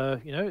up with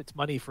it's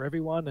money for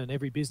everyone and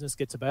every business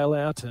gets a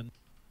bailout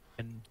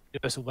and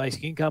universal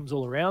basic incomes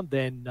all around,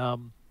 then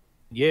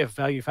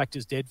value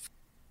factor's dead for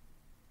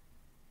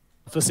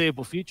the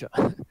foreseeable future.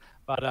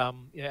 But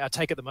our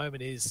take at the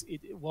moment is,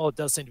 while it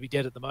does seem to be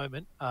dead at the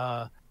moment,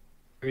 there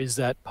is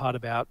that part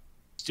about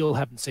still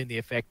haven't seen the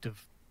effect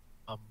of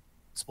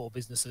small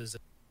businesses,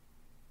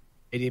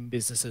 medium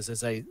businesses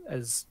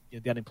as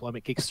the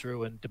unemployment kicks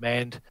through and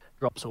demand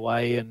drops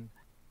away, and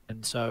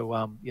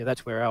so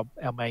that's where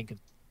our main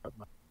concern at the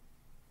moment.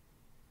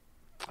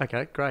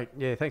 Okay, great.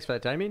 Yeah, thanks for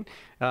that, Damien.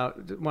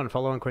 One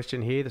follow-on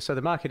question here. So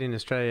the market in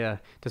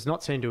Australia does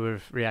not seem to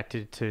have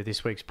reacted to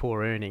this week's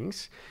poor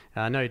earnings.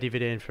 No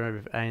dividend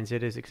from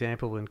ANZ as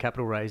example and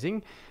capital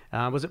raising.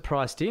 Was it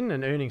priced in,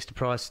 and earnings to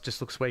price just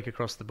looks weak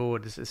across the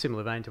board? Is it a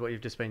similar vein to what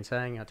you've just been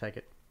saying, I take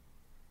it?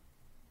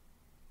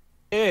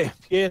 Yeah.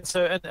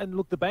 So and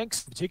look, the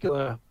banks in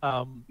particular,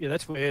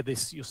 that's where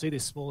you'll see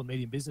this small and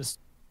medium business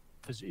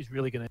is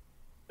really going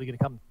to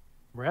come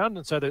around.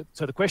 And so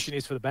the question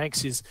is for the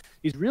banks is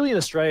really in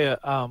Australia,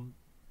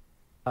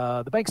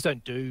 the banks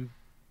don't do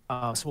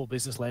small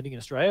business lending in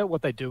Australia.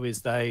 What they do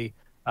is they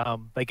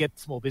get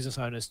small business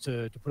owners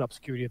to put up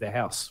security of their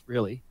house.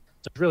 Really,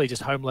 so it's really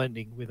just home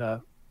lending with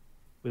a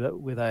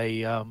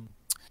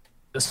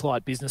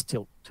slight business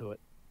tilt to it.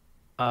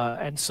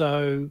 And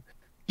so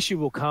the issue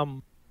will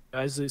come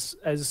as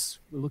we're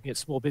looking at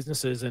small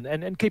businesses,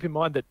 and keep in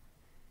mind that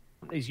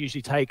these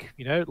usually take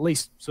at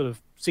least sort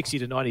of 60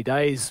 to 90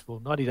 days.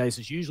 Well, 90 days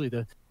is usually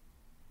to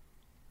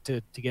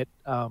get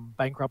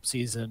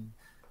bankruptcies and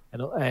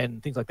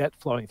things like that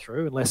flowing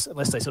through, unless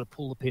they sort of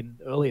pull the pin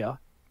earlier,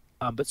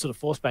 but sort of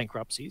force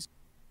bankruptcies.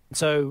 And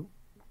so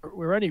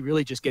we're only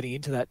really just getting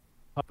into that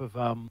type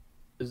of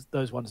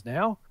those ones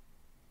now.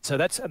 So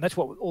that's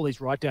what all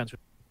these write downs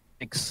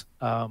banks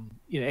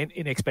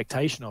in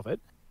expectation of it.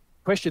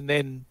 Question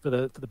then for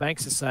the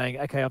banks is saying,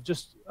 okay, I've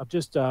just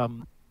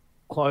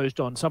closed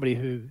on somebody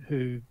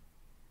who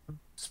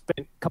spent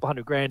a couple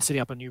 $100,000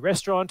 setting up a new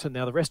restaurant, and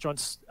now the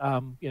restaurant's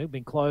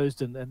been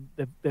closed and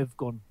they've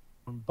gone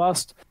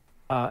bust,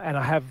 and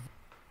I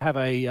have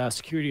a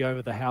security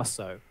over the house.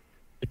 So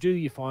do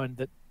you find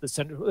that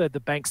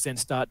the banks then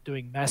start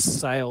doing mass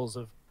sales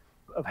of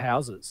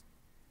houses?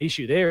 The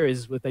issue there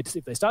is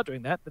if they start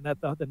doing that, then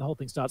the whole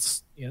thing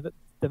starts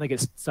then they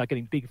start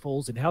getting big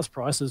falls in house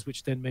prices,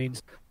 which then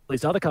means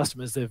these other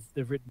customers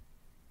they've written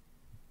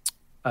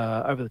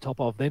over the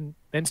top of then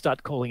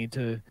start calling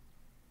into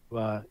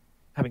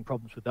having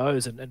problems with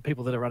those and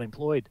people that are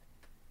unemployed.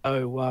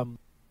 So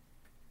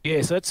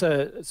so it's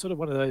sort of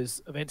one of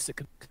those events that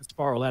can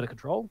spiral out of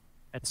control.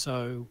 And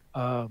so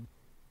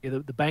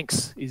the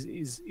banks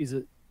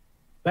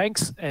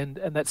banks and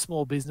that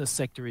small business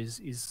sector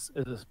is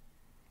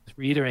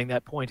reiterating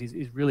that point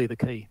is really the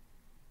key.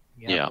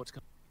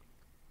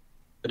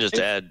 Just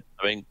to add,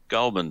 I mean,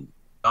 Goldman's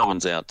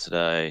out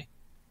today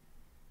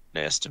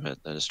estimate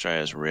that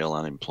Australia's real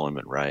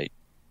unemployment rate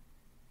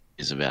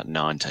is about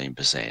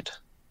 19%.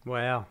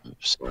 Wow.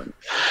 So,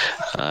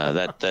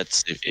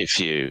 that's if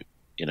you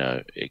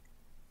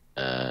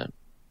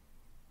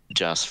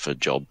just for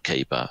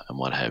JobKeeper and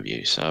what have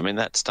you. So I mean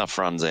that stuff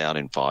runs out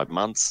in 5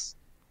 months,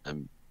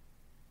 and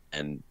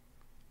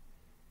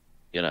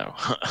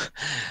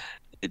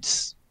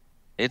it's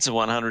a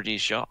 100-year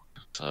shock.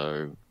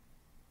 So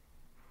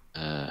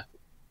And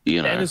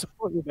as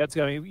that's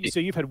going, so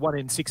you've had 1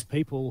 in 6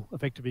 people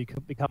effectively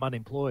become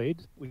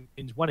unemployed, which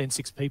means 1 in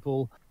 6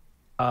 people.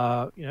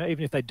 Even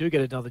if they do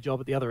get another job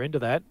at the other end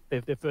of that,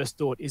 their first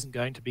thought isn't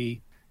going to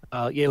be,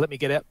 let me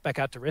get back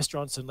out to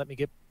restaurants and let me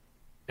get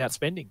out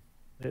spending.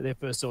 Their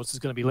first thought is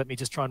going to be, let me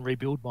just try and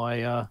rebuild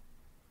my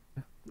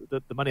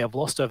the money I've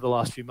lost over the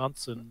last few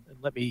months, and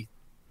they're going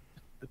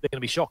to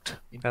be shocked.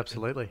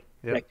 Absolutely.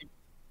 Yeah.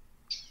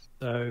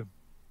 So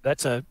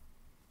it's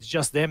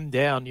just them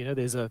down.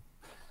 There's a,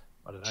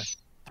 I don't know,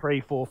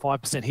 3, 4,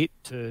 5% hit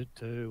to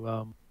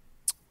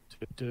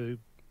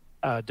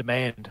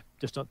demand,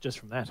 not just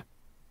from that.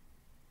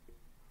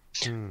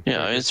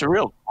 It's a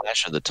real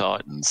clash of the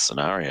Titans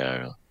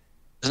scenario.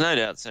 There's no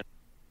doubt that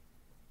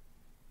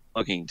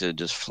looking to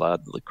just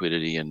flood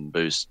liquidity and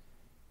boost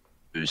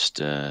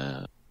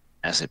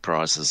asset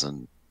prices,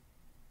 and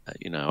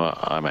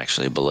I'm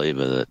actually a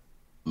believer that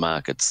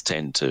markets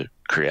tend to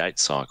create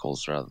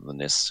cycles rather than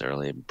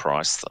necessarily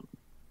price them.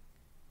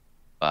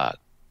 But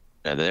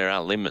there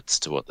are limits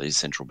to what these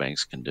central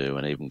banks can do,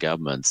 and even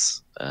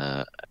governments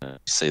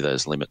see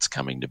those limits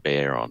coming to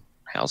bear on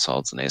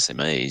households and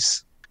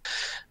SMEs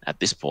at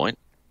this point.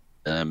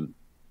 And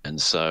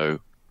so,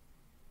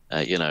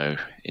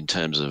 in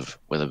terms of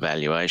whether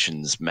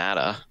valuations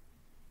matter,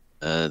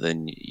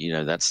 then,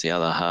 that's the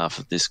other half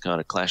of this kind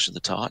of clash of the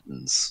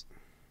Titans.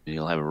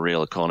 You'll have a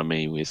real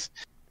economy with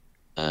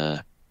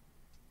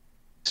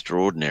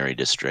extraordinary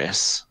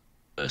distress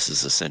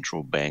versus a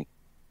central bank,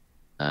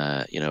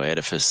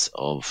 edifice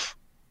of,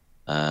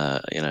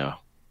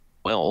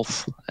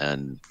 wealth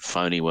and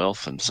phony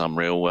wealth and some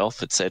real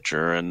wealth,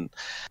 etc. And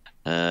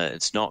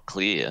it's not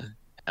clear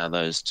how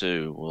those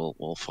two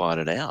will fight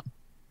it out.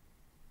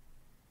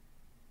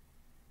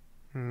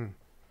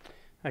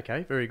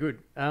 Okay, very good.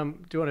 Do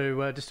you want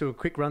to just do a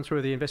quick run through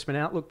of the investment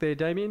outlook there,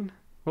 Damien?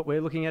 What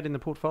we're looking at in the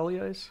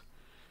portfolios?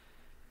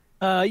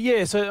 So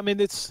I mean,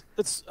 that's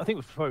I think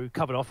we've probably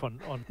covered off on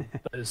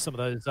some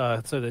of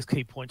those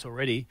key points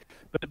already.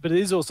 But it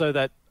is also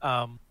that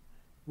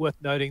worth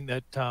noting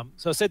that.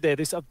 So I said there,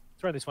 I've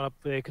thrown this one up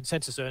there.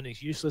 Consensus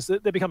earnings useless.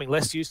 They're becoming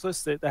less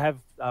useless. They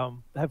have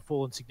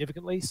fallen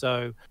significantly.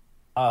 So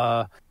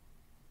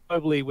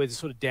globally, we're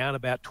sort of down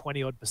about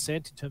 20%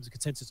 in terms of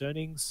consensus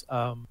earnings.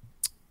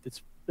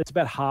 That's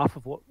about half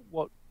of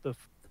what the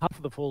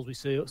falls we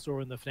saw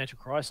in the financial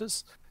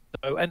crisis.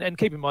 So, and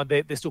keep in mind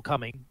they're still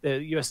coming.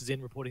 The US is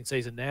in reporting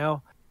season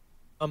now.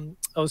 I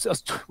was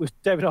with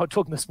David and I were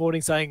talking this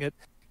morning, saying that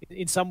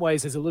in some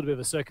ways there's a little bit of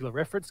a circular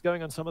reference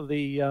going on some of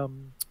the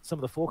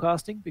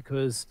forecasting,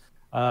 because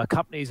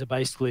companies are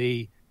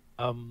basically,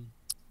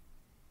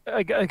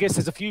 I guess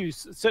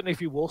there's certainly a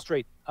few Wall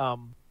Street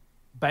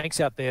banks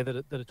out there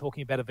that are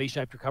talking about a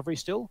V-shaped recovery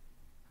still.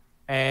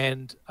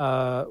 And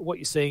what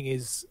you're seeing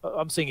is,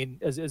 I'm seeing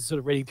as sort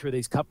of reading through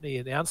these company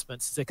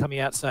announcements, they're coming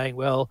out saying,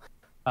 well,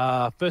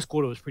 first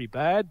quarter was pretty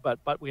bad, but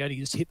we only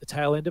just hit the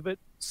tail end of it.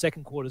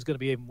 Second quarter is going to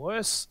be even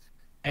worse,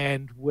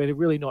 and we're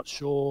really not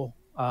sure.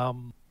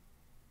 When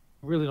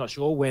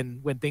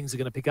things are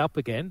going to pick up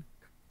again.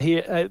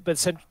 Here, but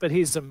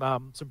here's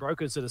some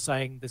brokers that are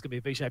saying there's going to be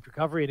a V-shaped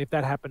recovery, and if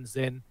that happens,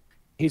 then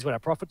here's what our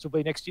profits will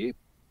be next year.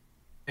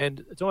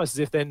 And it's almost as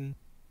if then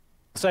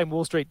the same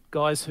Wall Street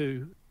guys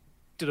who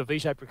did a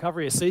V-shaped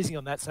recovery are seizing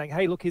on that, saying,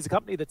 hey, look, here's a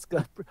company that's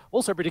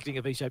also predicting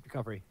a V-shaped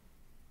recovery.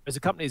 Whereas the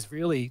company is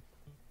really,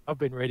 I've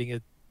been reading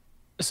it,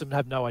 some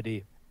have no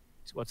idea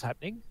what's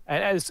happening,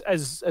 and as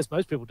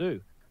most people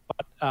do.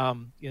 But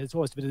it's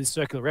always a bit of this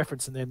circular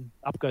reference, and then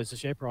up goes the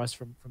share price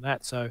from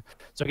that. So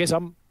I guess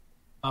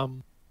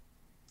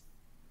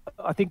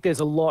I think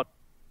there's a lot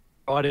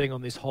riding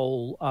on this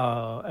whole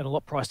and a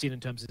lot priced in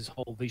terms of this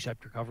whole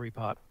V-shaped recovery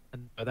part,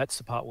 and that's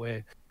the part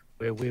where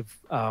we've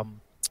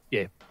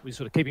we're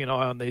sort of keeping an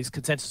eye on these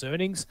consensus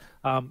earnings.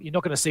 You're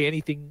not going to see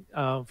anything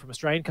from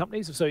Australian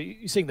companies. So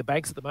you're seeing the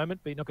banks at the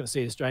moment, but you're not going to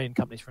see Australian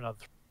companies for another.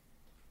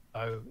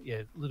 So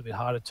a little bit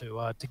harder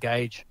to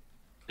gauge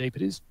how deep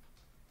it is.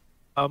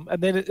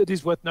 And then it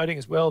is worth noting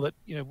as well that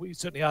we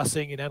certainly are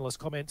seeing in analyst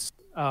comments,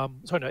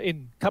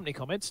 in company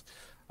comments,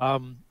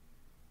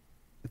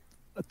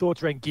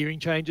 thoughts around gearing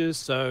changes.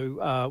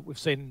 So we've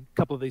seen a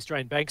couple of the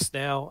Australian banks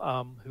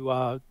now who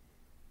are,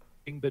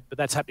 but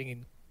that's happening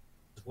in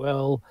as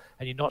well,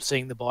 and you're not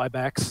seeing the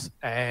buybacks,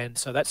 and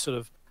so that's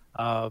sort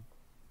of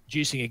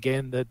reducing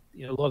again that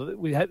a lot of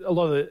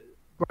the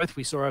growth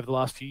we saw over the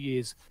last few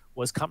years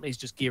was companies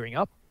just gearing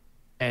up,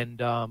 and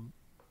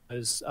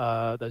those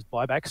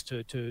buybacks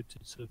to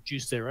sort of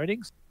juice their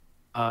earnings,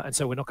 and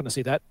so we're not going to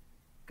see that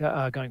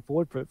going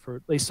forward for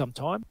at least some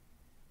time.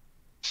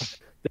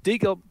 The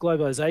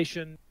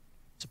deglobalization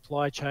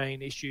supply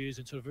chain issues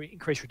and sort of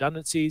increased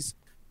redundancies.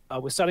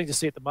 We're starting to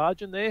see at the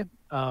margin there.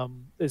 I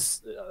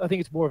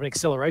think it's more of an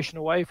acceleration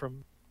away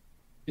from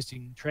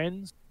existing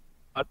trends.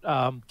 But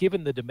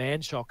given the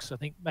demand shocks, I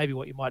think maybe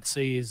what you might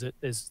see is that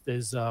there's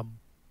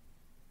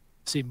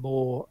see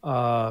more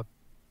at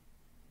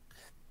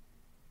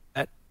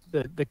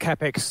the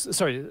capex.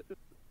 Sorry,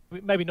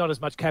 maybe not as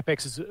much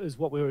capex as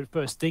what we were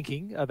first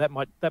thinking. That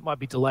might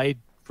be delayed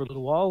for a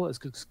little while, as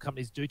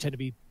companies do tend to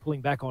be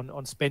pulling back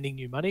on spending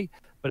new money.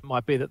 But it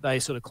might be that they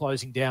sort of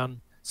closing down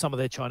some of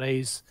their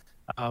Chinese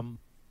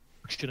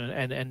production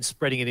and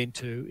spreading it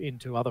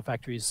into other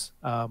factories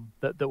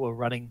that were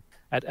running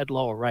at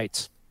lower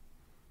rates.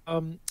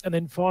 And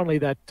then finally,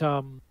 that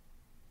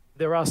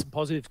there are some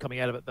positives coming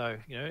out of it, though.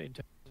 You know, I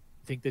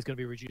think there's going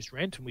to be reduced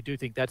rent, and we do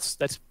think that's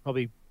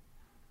probably,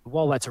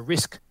 while that's a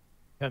risk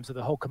in terms of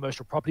the whole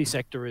commercial property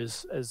sector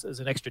as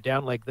an extra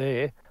down leg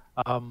there,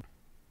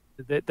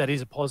 that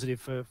is a positive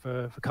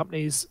for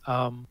companies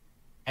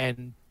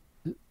and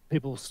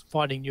people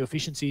finding new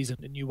efficiencies and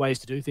new ways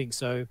to do things.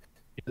 So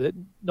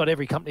not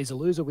every company is a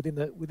loser within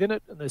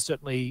it, and there's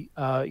certainly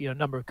a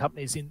number of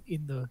companies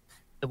in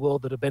the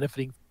world that are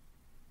benefiting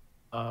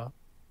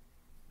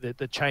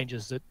the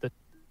changes that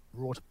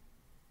wrought.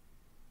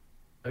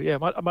 So yeah,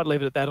 I might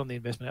leave it at that on the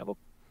investment outlook.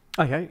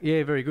 Okay,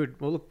 yeah, very good.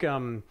 Well, look,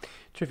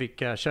 terrific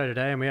show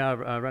today, and we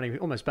are running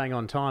almost bang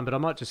on time, but I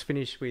might just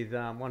finish with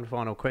one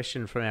final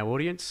question from our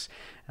audience.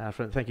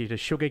 Thank you to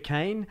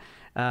Sugarcane.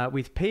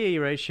 With PE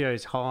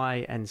ratios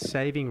high and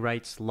saving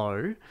rates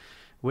low,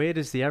 where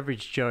does the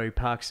average Joe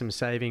park some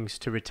savings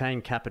to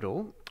retain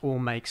capital or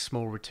make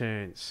small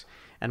returns?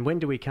 And when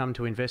do we come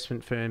to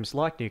investment firms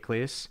like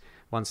Nucleus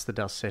once the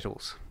dust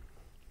settles?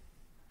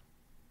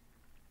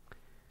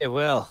 Yeah,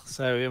 well,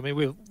 so I mean,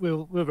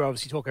 we'll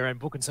obviously talk our own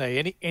book and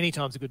say any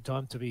time's a good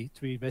time to be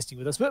investing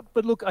with us.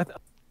 But look, I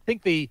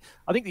think the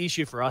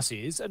issue for us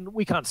is, and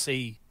we can't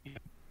see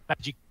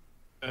magic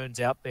returns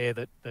out there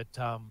that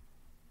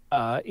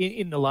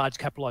in the large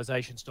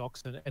capitalization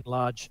stocks and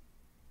large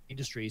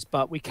industries,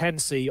 but we can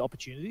see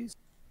opportunities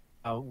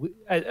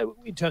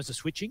in terms of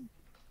switching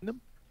them.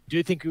 We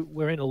do think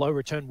we're in a low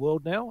return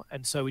world now,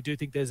 and so we do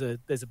think there's a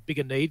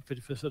bigger need for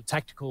sort of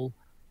tactical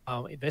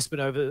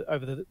investment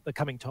over the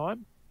coming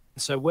time.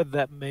 So whether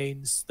that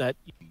means that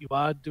you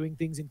are doing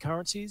things in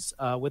currencies,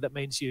 whether that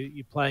means you're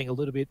playing you're a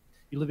little bit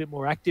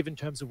more active in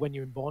terms of when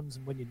you're in bonds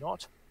and when you're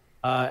not,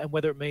 and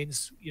whether it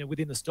means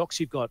within the stocks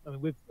you've got. I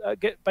mean, we've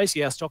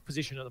basically our stock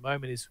position at the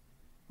moment is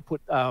put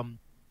 3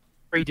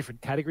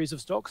 different categories of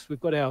stocks. We've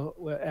got our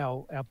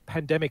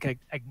pandemic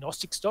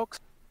agnostic stocks,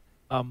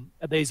 and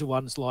these are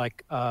ones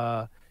like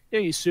your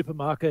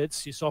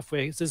supermarkets, your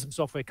software. There's some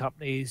software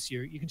companies,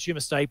 your consumer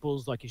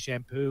staples like your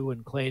shampoo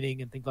and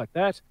cleaning and things like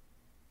that.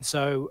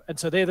 So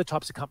they're the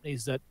types of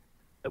companies that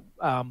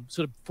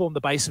sort of form the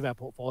base of our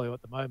portfolio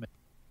at the moment.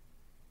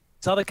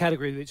 This other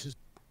category, which is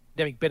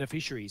pandemic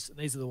beneficiaries, and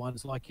these are the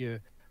ones like some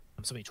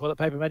of your toilet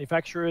paper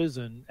manufacturers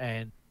and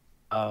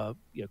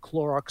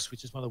Clorox,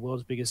 which is one of the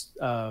world's biggest,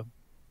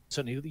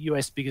 certainly the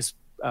US biggest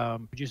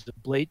producers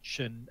of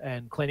bleach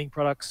and cleaning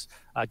products.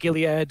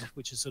 Gilead,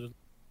 which is sort of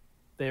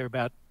there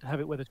about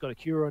whether it's got a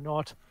cure or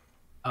not.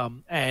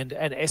 And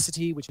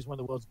Essity, which is one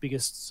of the world's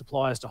biggest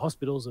suppliers to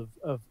hospitals of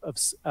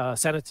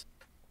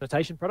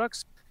sanitation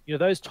products.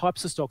 Those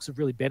types of stocks have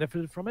really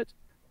benefited from it.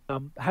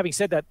 Having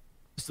said that,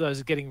 most of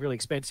those are getting really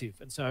expensive,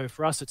 and so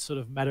for us, it's sort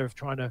of a matter of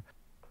trying to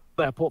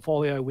put our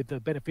portfolio with the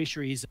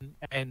beneficiaries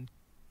and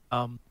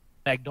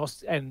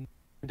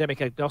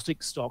pandemic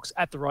agnostic stocks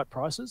at the right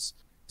prices,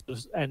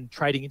 and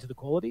trading into the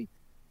quality.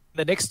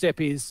 The next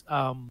step is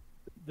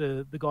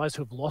the guys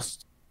who have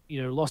lost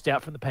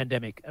out from the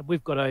pandemic, and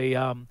we've got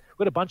a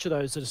bunch of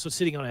those that are sort of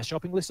sitting on our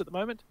shopping list at the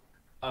moment.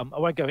 I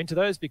won't go into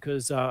those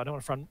because I don't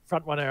want to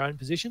front run our own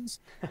positions.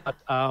 But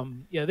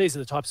these are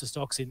the types of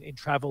stocks in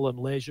travel and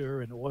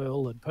leisure and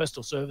oil and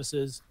personal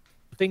services,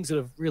 things that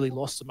have really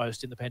lost the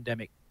most in the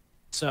pandemic.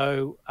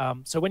 So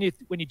when you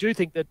do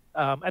think that,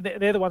 and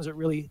they're the ones that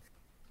really,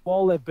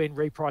 while they've been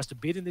repriced a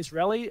bit in this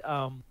rally,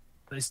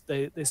 there's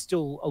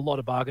still a lot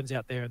of bargains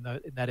out there in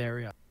that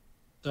area.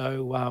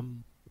 So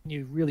when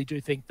you really do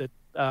think that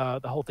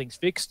the whole thing's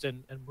fixed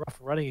and rough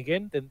and running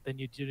again, then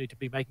you do need to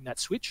be making that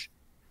switch.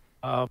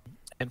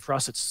 And for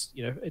us, it's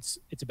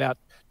about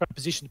trying to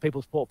position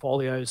people's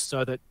portfolios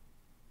so that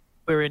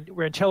we're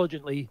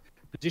intelligently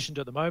positioned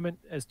at the moment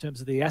as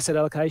terms of the asset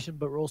allocation,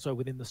 but we're also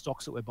within the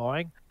stocks that we're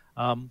buying,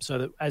 so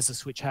that as the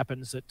switch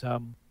happens,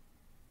 that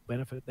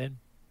benefit then.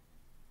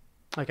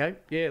 Okay.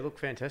 Yeah, look,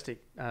 fantastic.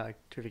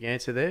 Terrific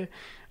answer there.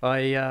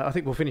 I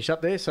think we'll finish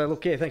up there. So,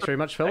 look, yeah, thanks very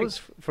much, fellas,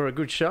 for a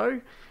good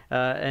show.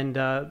 And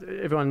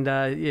everyone,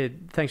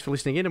 thanks for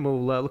listening in, and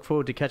we'll look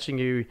forward to catching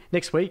you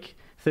next week,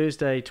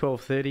 Thursday,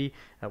 12:30.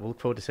 We'll look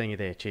forward to seeing you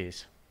there.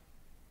 Cheers.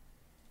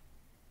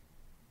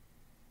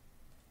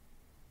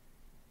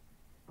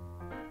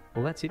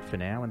 Well, that's it for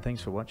now, and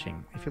thanks for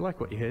watching. If you like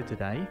what you heard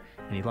today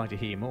and you'd like to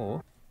hear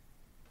more,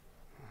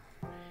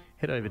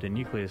 head over to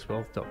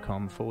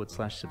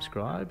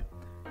nucleuswealth.com/subscribe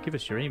give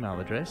us your email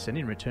address, and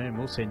in return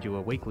we'll send you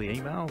a weekly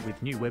email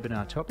with new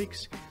webinar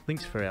topics,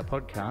 links for our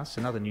podcasts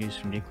and other news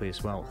from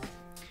Nucleus Wealth.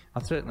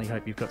 I certainly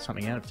hope you've got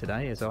something out of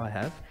today, as I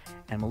have,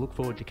 and we'll look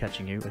forward to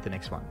catching you at the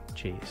next one.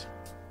 Cheers.